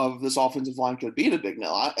of this offensive line could beat a Big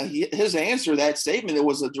Note. His answer to that statement, it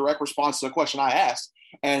was a direct response to the question I asked.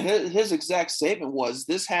 And his exact statement was,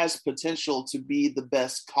 this has potential to be the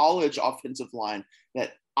best college offensive line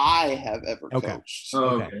that I have ever coached.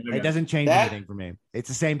 Okay. It doesn't change anything for me. It's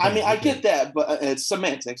the same thing. I mean, I get that, but it's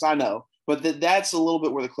semantics. I know. But that's a little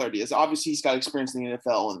bit where the clarity is. Obviously, he's got experience in the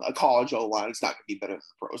NFL and a college O-line. It's not going to be better than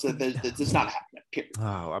the pros. It's not happening. Period.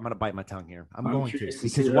 Oh, I'm going to bite my tongue here. I'm going to.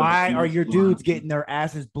 Because why are your dudes getting their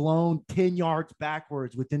asses blown 10 yards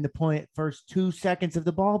backwards within the first 2 seconds of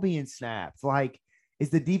the ball being snapped? Like,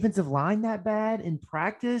 is the defensive line that bad in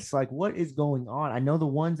practice? Like, what is going on? I know the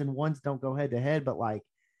ones and ones don't go head to head, but like,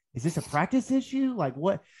 is this a practice issue? Like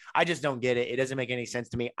what? I just don't get it. It doesn't make any sense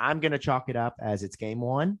to me. I'm going to chalk it up as it's game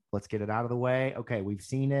one. Let's get it out of the way. Okay. We've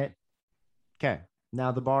seen it. Okay.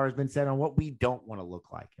 Now the bar has been set on what we don't want to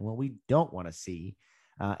look like and what we don't want to see.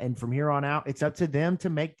 And from here on out, it's up to them to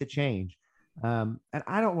make the change. And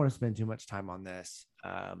I don't want to spend too much time on this.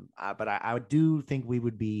 But I do think we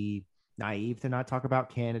would be naive to not talk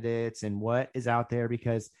about candidates and what is out there,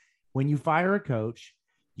 because when you fire a coach,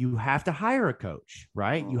 you have to hire a coach,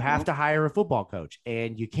 right? You have to hire a football coach,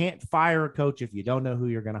 and you can't fire a coach if you don't know who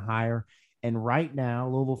you're going to hire. And right now,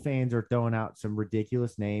 Louisville fans are throwing out some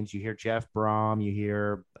ridiculous names. You hear Jeff Brom, you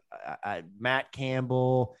hear Matt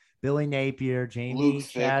Campbell, Billy Napier, Jamie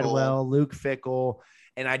Chadwell, Luke Fickell.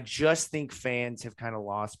 And I just think fans have kind of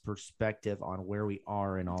lost perspective on where we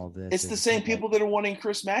are in all of this. It's the same people that are wanting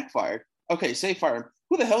Chris Mack fired. Okay, say fire him.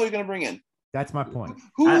 Who the hell are you going to bring in? That's my point.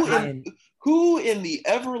 Who in the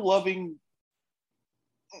ever-loving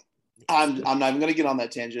 – I'm not even going to get on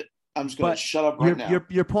that tangent. I'm just going to shut up right now.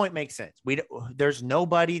 Your point makes sense. There's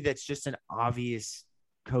nobody that's just an obvious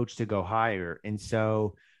coach to go hire. And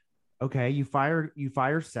so, okay, you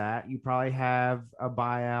fire Sat. You probably have a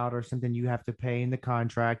buyout or something you have to pay in the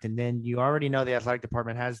contract. And then you already know the athletic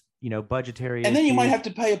department has, budgetary and then you might have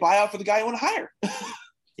to pay a buyout for the guy you want to hire.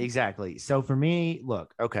 Exactly. So for me,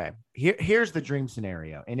 look, okay, here's the dream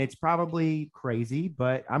scenario, and it's probably crazy,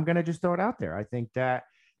 but I'm going to just throw it out there. I think that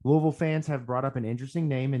Louisville fans have brought up an interesting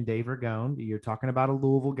name in Dave Ragone. You're talking about a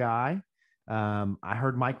Louisville guy. I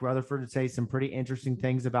heard Mike Rutherford say some pretty interesting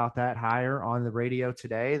things about that hire on the radio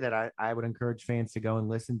today that I would encourage fans to go and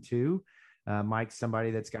listen to. Mike's somebody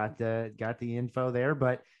that's got the info there,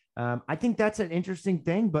 but I think that's an interesting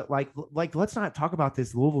thing, but like, let's not talk about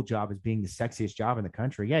this Louisville job as being the sexiest job in the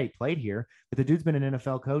country. Yeah, he played here, but the dude's been an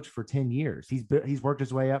NFL coach for 10 years. He's worked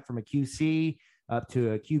his way up from a QC up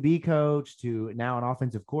to a QB coach to now an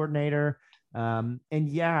offensive coordinator.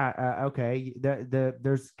 Okay,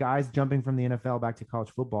 there's guys jumping from the NFL back to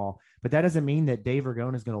college football, but that doesn't mean that Dave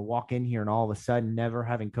Ragone is going to walk in here and all of a sudden, never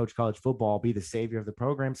having coached college football, be the savior of the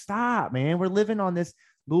program. Stop, man. We're living on this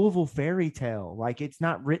Louisville fairy tale. Like, it's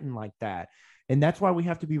not written like that. And that's why we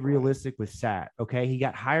have to be realistic with Sat. Okay. He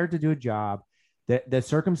got hired to do a job. The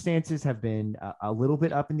circumstances have been a little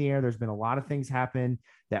bit up in the air. There's been a lot of things happen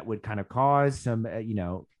that would kind of cause some,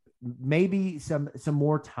 maybe some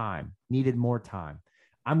more time, needed more time.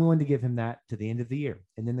 I'm willing to give him that to the end of the year.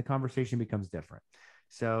 And then the conversation becomes different.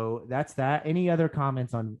 So that's that. Any other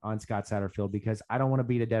comments on Scott Satterfield? Because I don't want to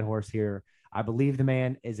beat a dead horse here. I believe the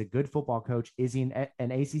man is a good football coach. Is he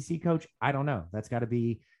an ACC coach? I don't know. That's got to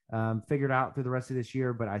be figured out through the rest of this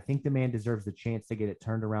year. But I think the man deserves the chance to get it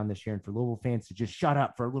turned around this year. And for Louisville fans to just shut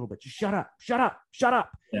up for a little bit. Just shut up.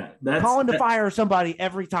 Yeah, calling to fire somebody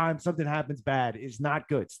every time something happens bad is not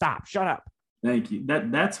good. Stop. Shut up. Thank you.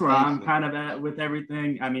 That's where I'm kind of at with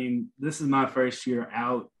everything. I mean, this is my first year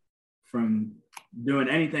out from doing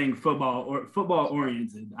anything football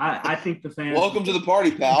oriented. I think the fans. Welcome to the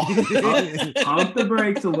party, pal. Pump the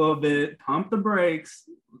brakes a little bit. Pump the brakes.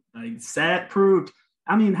 Like Sat proved.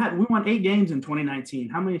 I mean, we won 8 games in 2019.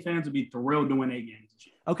 How many fans would be thrilled to win 8 games this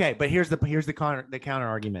year? Okay, but here's the counter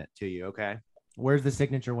argument to you. Okay, where's the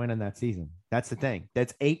signature win in that season? That's the thing.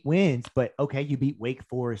 That's 8 wins, but okay, you beat Wake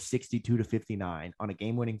Forest 62-59 on a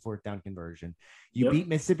game-winning 4th down conversion. You beat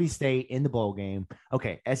Mississippi State in the bowl game.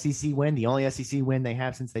 Okay, SEC win, the only SEC win they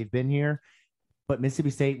have since they've been here. But Mississippi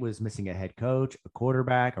State was missing a head coach, a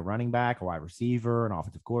quarterback, a running back, a wide receiver, an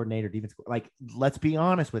offensive coordinator, defense. Like, let's be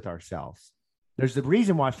honest with ourselves. There's the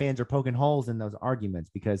reason why fans are poking holes in those arguments,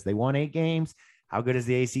 because they won 8 games. How good is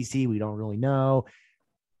the ACC? We don't really know.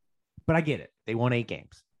 But I get it. They won 8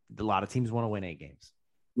 games. A lot of teams want to win 8 games.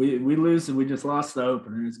 We lose, and we just lost the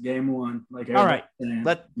opener. It's game 1. All right,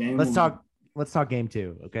 let's talk game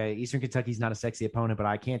 2. Okay, Eastern Kentucky's not a sexy opponent, but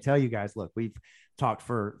I can't tell you guys. Look, we've talked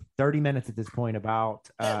for 30 minutes at this point about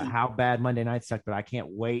how bad Monday night sucked, but I can't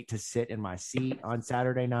wait to sit in my seat on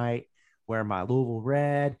Saturday night, wear my Louisville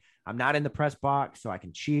red. I'm not in the press box, so I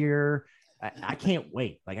can cheer. I can't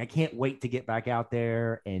wait. Like, I can't wait to get back out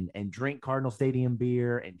there and drink Cardinal Stadium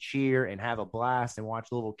beer and cheer and have a blast and watch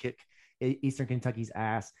Louisville kick Eastern Kentucky's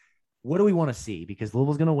ass. What do we want to see? Because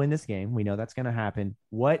Louisville's going to win this game. We know that's going to happen.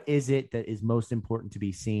 What is it that is most important to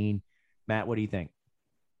be seen? Matt, what do you think?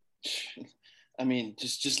 I mean,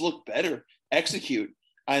 just look better, execute.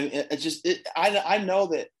 I know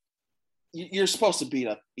that you're supposed to beat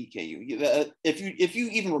up EKU. If you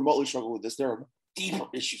even remotely struggle with this, there are deeper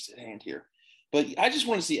issues at hand here. But I just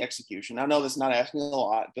want to see execution. I know that's not asking a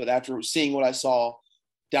lot, but after seeing what I saw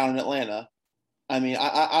down in Atlanta, I mean,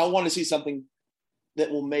 I want to see something that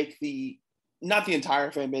will make not the entire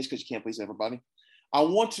fan base, because you can't please everybody. I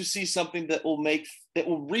want to see something that will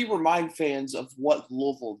remind fans of what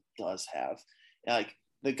Louisville does have, like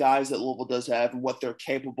the guys that Louisville does have and what they're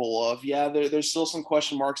capable of. Yeah, there's still some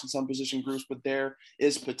question marks in some position groups, but there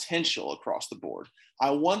is potential across the board.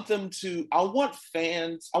 I want Louisville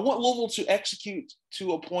to execute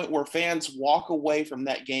to a point where fans walk away from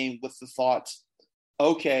that game with the thoughts,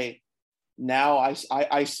 okay, now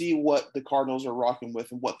I see what the Cardinals are rocking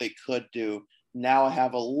with and what they could do. Now I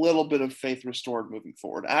have a little bit of faith restored moving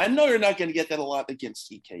forward. I know you're not going to get that a lot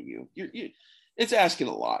against EKU. It's asking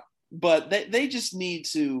a lot, but they just need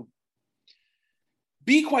to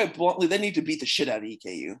be, quite bluntly, they need to beat the shit out of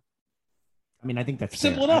EKU. I mean, I think that's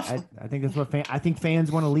simple fair. enough. I think that's what I think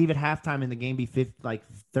fans want to leave at halftime and the game be 38-0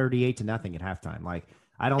 at halftime. Like,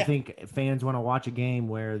 I don't think fans want to watch a game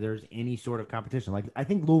where there's any sort of competition. Like, I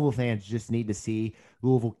think Louisville fans just need to see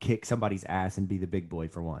Louisville kick somebody's ass and be the big boy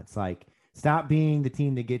for once. Like, stop being the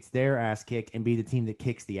team that gets their ass kicked and be the team that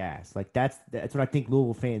kicks the ass. Like, that's what I think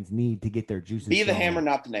Louisville fans need to get their juices. Be the going. hammer,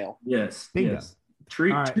 not the nail. Yes. Bingo. Yes.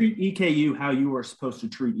 Treat EKU how you are supposed to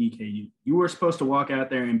treat EKU. You were supposed to walk out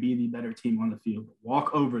there and be the better team on the field.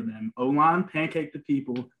 Walk over them. O-line, pancake the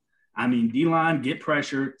people. I mean, D-line, get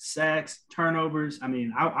pressure, sacks, turnovers. I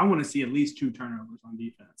mean, I want to see at least 2 turnovers on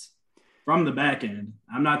defense from the back end.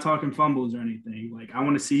 I'm not talking fumbles or anything. Like, I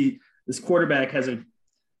want to see this quarterback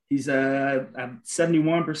he's at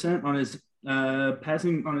 71% on his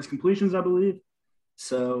passing, on his completions, I believe.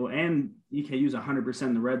 So, and EKU's 100%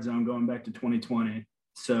 in the red zone going back to 2020.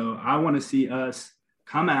 So I want to see us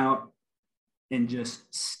come out and just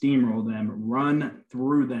steamroll them, run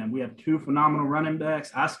through them. We have 2 phenomenal running backs.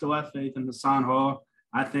 I still have faith in Hassan Hall.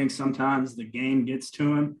 I think sometimes the game gets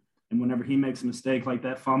to him, and whenever he makes a mistake like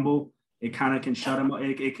that fumble, it kind of can shut him.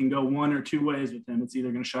 It can go one or two ways with him. It's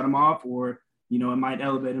either going to shut him off or, it might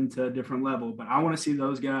elevate him to a different level. But I want to see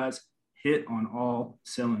those guys hit on all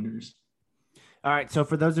cylinders. All right, so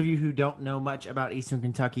for those of you who don't know much about Eastern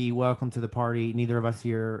Kentucky, welcome to the party. Neither of us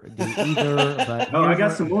here do either. But I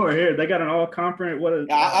got some more here. They got an all-conference.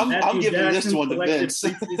 I'm giving Jackson this one to Vince.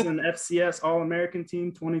 Preseason FCS All-American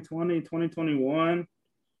Team 2020, 2021.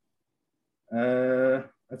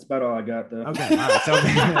 That's about all I got, though. Okay, all right. So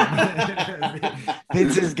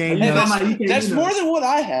Vince's game notes. That's more than what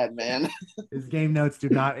I had, man. His game notes do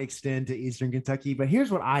not extend to Eastern Kentucky, but here's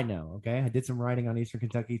what I know, okay? I did some writing on Eastern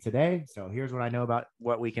Kentucky today, so here's what I know about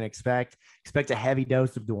what we can expect. Expect a heavy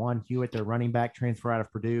dose of DeJuan Hewitt, their running back, transfer out of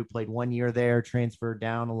Purdue, played 1 year there, transferred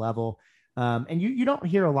down a level. And you don't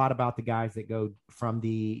hear a lot about the guys that go from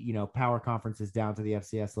the, power conferences down to the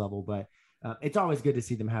FCS level, but it's always good to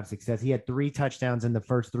see them have success. He had 3 touchdowns in the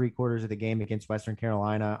first 3 quarters of the game against Western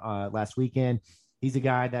Carolina last weekend. He's a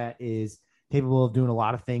guy that is capable of doing a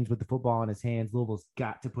lot of things with the football in his hands. Louisville's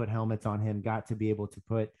got to put helmets on him, got to be able to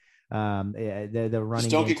put the running. Just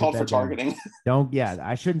don't get called for targeting.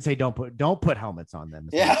 I shouldn't say don't put helmets on them.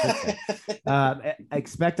 Yeah.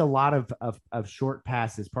 Expect a lot of short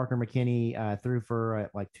passes. Parker McKinney threw for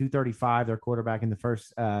 235, their quarterback in the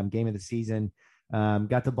first game of the season.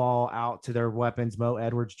 Got the ball out to their weapons. Mo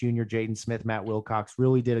Edwards Jr., Jaden Smith, Matt Wilcox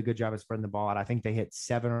really did a good job of spreading the ball out. I think they hit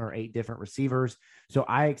 7 or 8 different receivers. So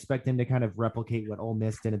I expect them to kind of replicate what Ole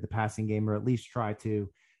Miss did at the passing game, or at least try to.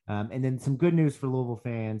 And then some good news for Louisville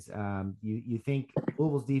fans. You think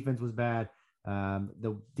Louisville's defense was bad.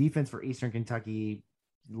 The defense for Eastern Kentucky,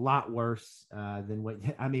 a lot worse than what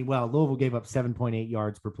 – Louisville gave up 7.8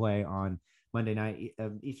 yards per play on Monday night.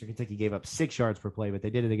 Eastern Kentucky gave up 6 yards per play, but they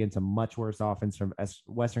did it against a much worse offense from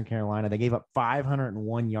Western Carolina. They gave up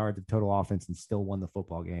 501 yards of total offense and still won the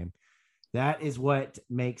football game. That is what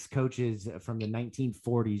makes coaches from the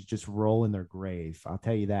 1940s just roll in their grave. I'll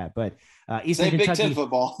tell you that. But Eastern Kentucky, Big Ten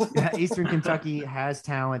football. Eastern Kentucky has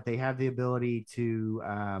talent. They have the ability to,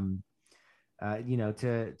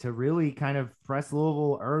 to really kind of press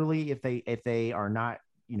Louisville early if they are not,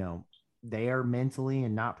 there mentally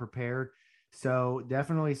and not prepared. So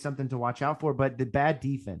definitely something to watch out for. But the bad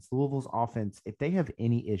defense, Louisville's offense, if they have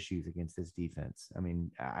any issues against this defense, I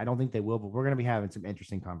mean, I don't think they will, but we're going to be having some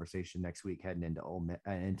interesting conversation next week heading into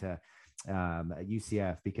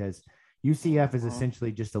UCF, because UCF is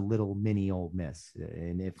essentially just a little mini Ole Miss.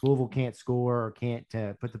 And if Louisville can't score or can't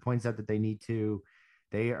put the points up that they need to,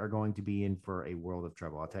 they are going to be in for a world of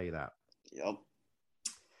trouble. I'll tell you that. Yep.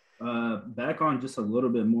 Back on just a little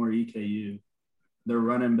bit more EKU. Their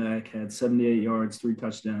running back had 78 yards, 3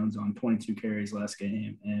 touchdowns on 22 carries last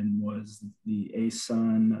game, and was the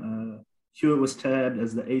ASUN. Hewitt was tabbed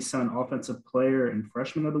as the ASUN Offensive Player and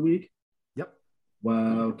Freshman of the Week. Yep.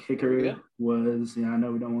 While kicker was, I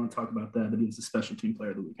know we don't want to talk about that, but he was the Special Team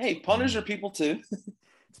Player of the Week. Hey, punters are people too.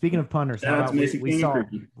 Speaking of punters, how about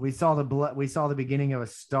we saw the beginning of a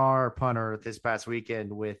star punter this past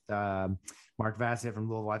weekend with Mark Vassett from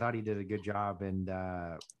Louisville. I thought he did a good job, and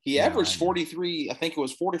he averaged 43. I think it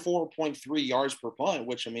was 44.3 yards per punt,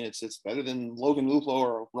 which, I mean, it's better than Logan Lupo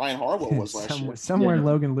or Ryan Harwell was last year. Somewhere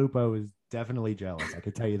Logan Lupo is definitely jealous. I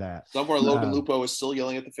could tell you that. Somewhere Logan Lupo is still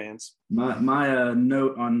yelling at the fans. My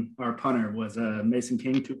note on our punter was Mason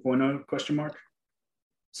King 2.0 question mark.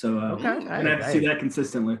 So okay. I have to see that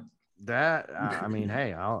consistently. That I mean,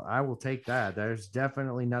 hey, I will take that. There's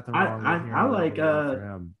definitely nothing wrong with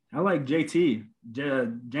I like JT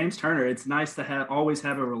James Turner. It's nice to always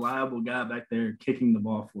have a reliable guy back there kicking the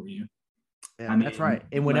ball for you. Yeah, that's right.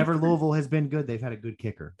 And whenever Louisville has been good, they've had a good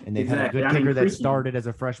kicker, and they've had a good kicker that started as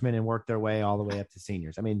a freshman and worked their way all the way up to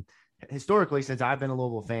seniors. I mean, historically, since I've been a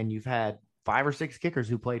Louisville fan, you've had 5 or 6 kickers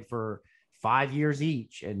who played for 5 years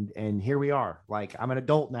each, and here we are. Like, I'm an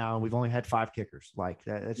adult now, and we've only had 5 kickers. Like,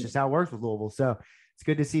 that's just how it works with Louisville. So it's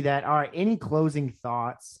good to see that. All right, any closing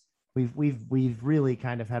thoughts? We've really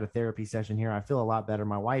kind of had a therapy session here. I feel a lot better.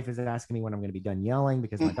 My wife is asking me when I'm going to be done yelling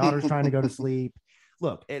because my daughter's trying to go to sleep.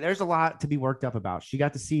 Look, there's a lot to be worked up about. She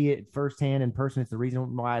got to see it firsthand in person. It's the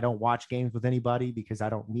reason why I don't watch games with anybody, because I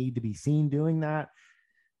don't need to be seen doing that.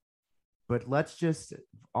 But let's just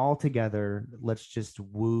all together, let's just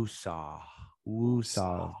woo-saw,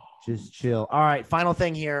 just chill. All right, final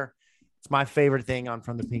thing here. It's my favorite thing on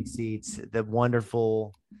From the Pink Seats. The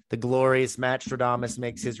wonderful, the glorious Matt Stradamus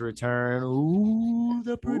makes his return. Ooh,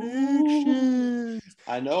 the predictions.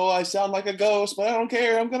 I know I sound like a ghost, but I don't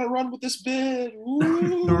care. I'm going to run with this bid.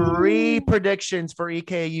 Ooh. 3 predictions for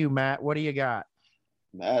EKU, Matt. What do you got?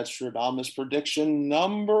 Matt Stradamus prediction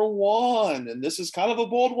number 1, and this is kind of a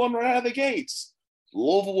bold one right out of the gates.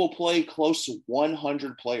 Louisville will play close to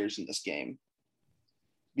 100 players in this game.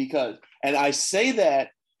 And I say that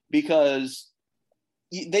because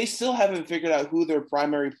they still haven't figured out who their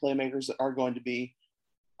primary playmakers are going to be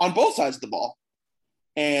on both sides of the ball.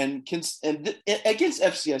 And against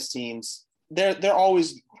FCS teams, there are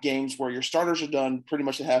always games where your starters are done pretty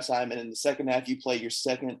much at halftime, and in the second half you play your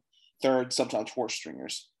second, third, sometimes 4th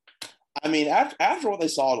stringers. I mean, after what they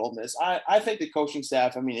saw at Ole Miss, I think the coaching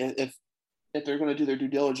staff, I mean, if they're going to do their due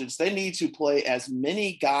diligence, they need to play as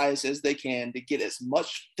many guys as they can to get as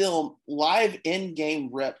much film, live in-game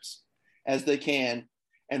reps as they can,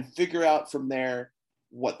 and figure out from there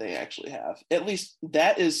what they actually have. At least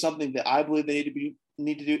that is something that I believe they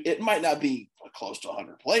need to do. It might not be close to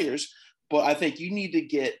 100 players, but I think you need to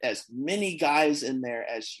get as many guys in there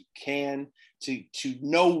as you can to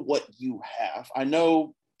know what you have. I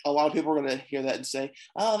know a lot of people are going to hear that and say,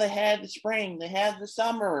 oh, they had the spring, they had the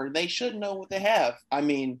summer, they should know what they have. I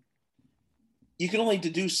mean, you can only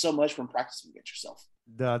deduce so much from practicing against yourself.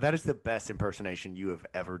 That is the best impersonation you have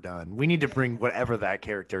ever done. We need to bring whatever that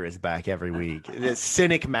character is back every week. It's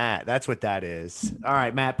Cynic Matt. That's what that is. All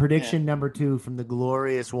right, Matt, prediction number 2 from the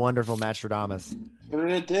glorious, wonderful Matt Stradamus.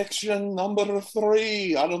 Prediction number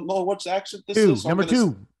 3. I don't know which accent this is. Number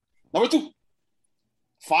 2. Number 2.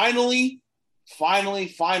 Finally,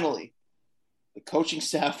 the coaching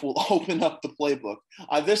staff will open up the playbook.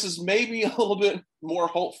 This is maybe a little bit more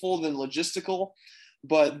hopeful than logistical,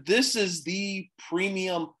 but this is the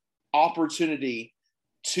premium opportunity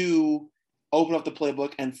to open up the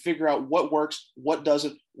playbook and figure out what works, what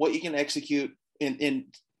doesn't, what you can execute, and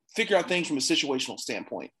figure out things from a situational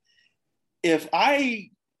standpoint. If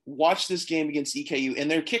I watch this game against EKU and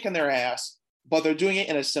they're kicking their ass, but they're doing it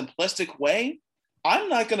in a simplistic way, I'm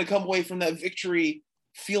not going to come away from that victory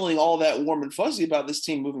feeling all that warm and fuzzy about this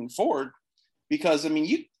team moving forward. Because, I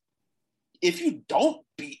mean, if you don't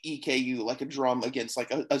beat EKU like a drum against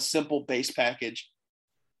like a simple base package,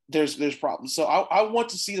 there's problems. So I want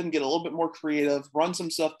to see them get a little bit more creative, run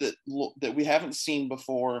some stuff that we haven't seen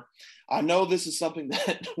before. I know this is something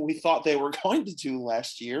that we thought they were going to do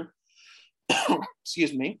last year.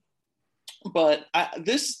 Excuse me. But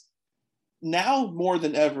now more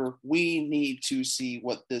than ever, we need to see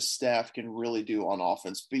what this staff can really do on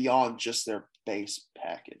offense beyond just their base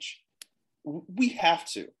package. We have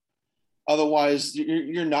to. Otherwise,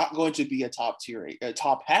 you're not going to be a top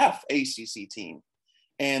half ACC team.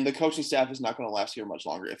 And the coaching staff is not going to last here much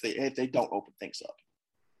longer if they don't open things up.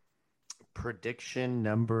 Prediction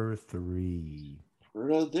number 3.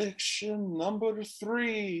 Prediction number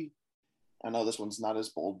 3. I know this one's not as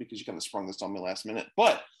bold because you kind of sprung this on me last minute,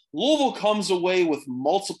 but Louisville comes away with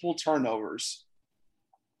multiple turnovers.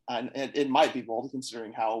 And it might be bold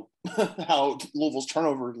considering how Louisville's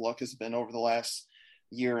turnover luck has been over the last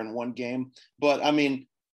year in one game. But, I mean,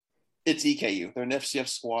 it's EKU. They're an FCS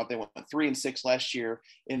squad. They went 3-6 last year.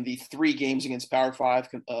 In the 3 games against Power 5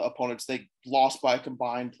 opponents, they lost by a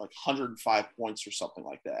combined 105 points or something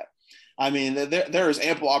like that. I mean, there is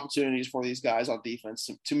ample opportunities for these guys on defense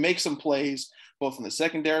to make some plays, both in the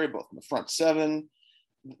secondary, both in the front 7.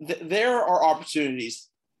 There are opportunities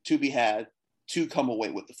to be had to come away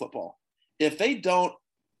with the football. If they don't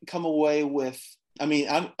come away with,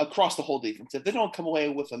 I'm across the whole defense, if they don't come away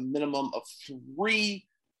with a minimum of 3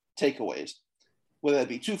 takeaways, whether that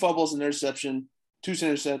be 2 fumbles, an interception, 2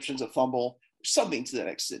 interceptions, a fumble, something to that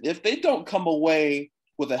extent. If they don't come away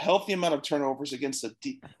with a healthy amount of turnovers against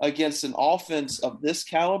an offense of this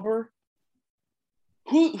caliber,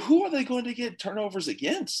 who are they going to get turnovers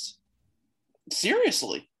against?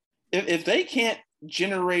 Seriously, if they can't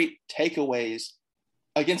generate takeaways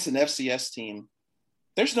against an FCS team,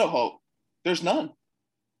 there's no hope. There's none.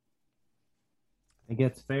 I think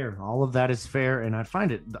it's fair. All of that is fair, and I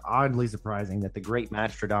find it oddly surprising that the great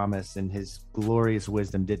Mastradamus in his glorious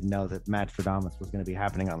wisdom didn't know that Mastradamus was going to be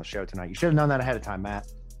happening on the show tonight. You should have known that ahead of time, Matt.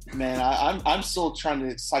 Man, I'm still trying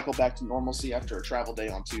to cycle back to normalcy after a travel day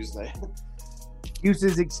on Tuesday.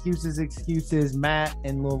 Excuses. Matt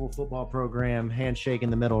and Louisville football program, handshake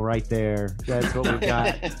in the middle right there. That's what we've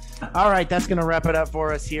got. All right, that's going to wrap it up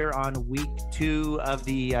for us here on week 2 of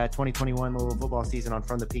the 2021 Louisville football season on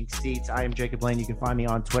From the Pink Seats. I am Jacob Lane. You can find me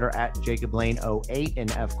on Twitter at JacobLane08.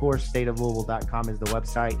 And, of course, stateoflouisville.com is the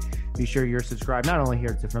website. Be sure you're subscribed not only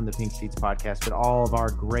here to From the Pink Seats podcast, but all of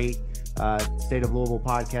our great State of Louisville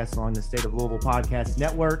podcasts along the State of Louisville Podcast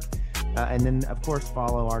Network. And then, of course,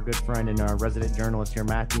 follow our good friend and our resident journalist here,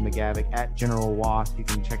 Matthew McGavick, at General Wasp. You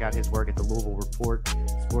can check out his work at the Louisville Report,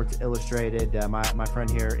 Sports Illustrated. My friend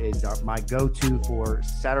here is my go-to for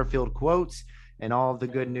Satterfield quotes and all of the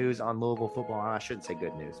good news on Louisville football. I shouldn't say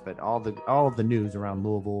good news, but all of the news around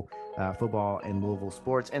Louisville football and Louisville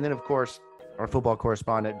sports. And then, of course, our football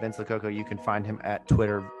correspondent, Vince Lococo. You can find him at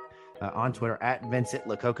Twitter. On Twitter at Vincent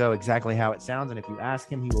Lococo, exactly how it sounds. And if you ask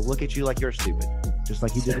him, he will look at you like you're stupid, just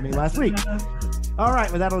like he did to me last week. All right,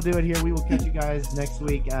 well, that'll do it here. We will catch you guys next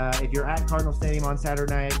week. If you're at Cardinal Stadium on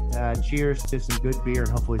Saturday night, cheers to some good beer and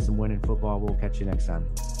hopefully some winning football. We'll catch you next time.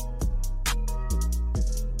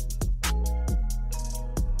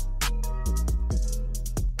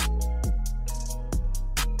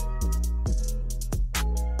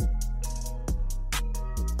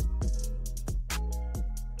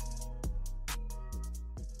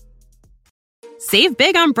 Save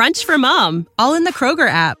big on brunch for mom, all in the Kroger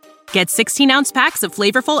app. Get 16-ounce packs of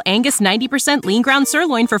flavorful Angus 90% lean ground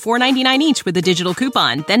sirloin for $4.99 each with a digital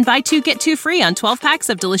coupon. Then buy 2, get 2 free on 12 packs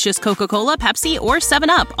of delicious Coca-Cola, Pepsi, or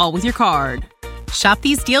 7-Up, all with your card. Shop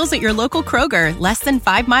these deals at your local Kroger, less than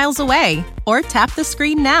 5 miles away. Or tap the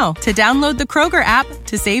screen now to download the Kroger app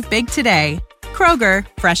to save big today. Kroger,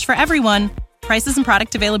 fresh for everyone. Prices and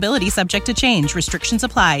product availability subject to change. Restrictions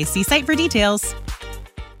apply. See site for details.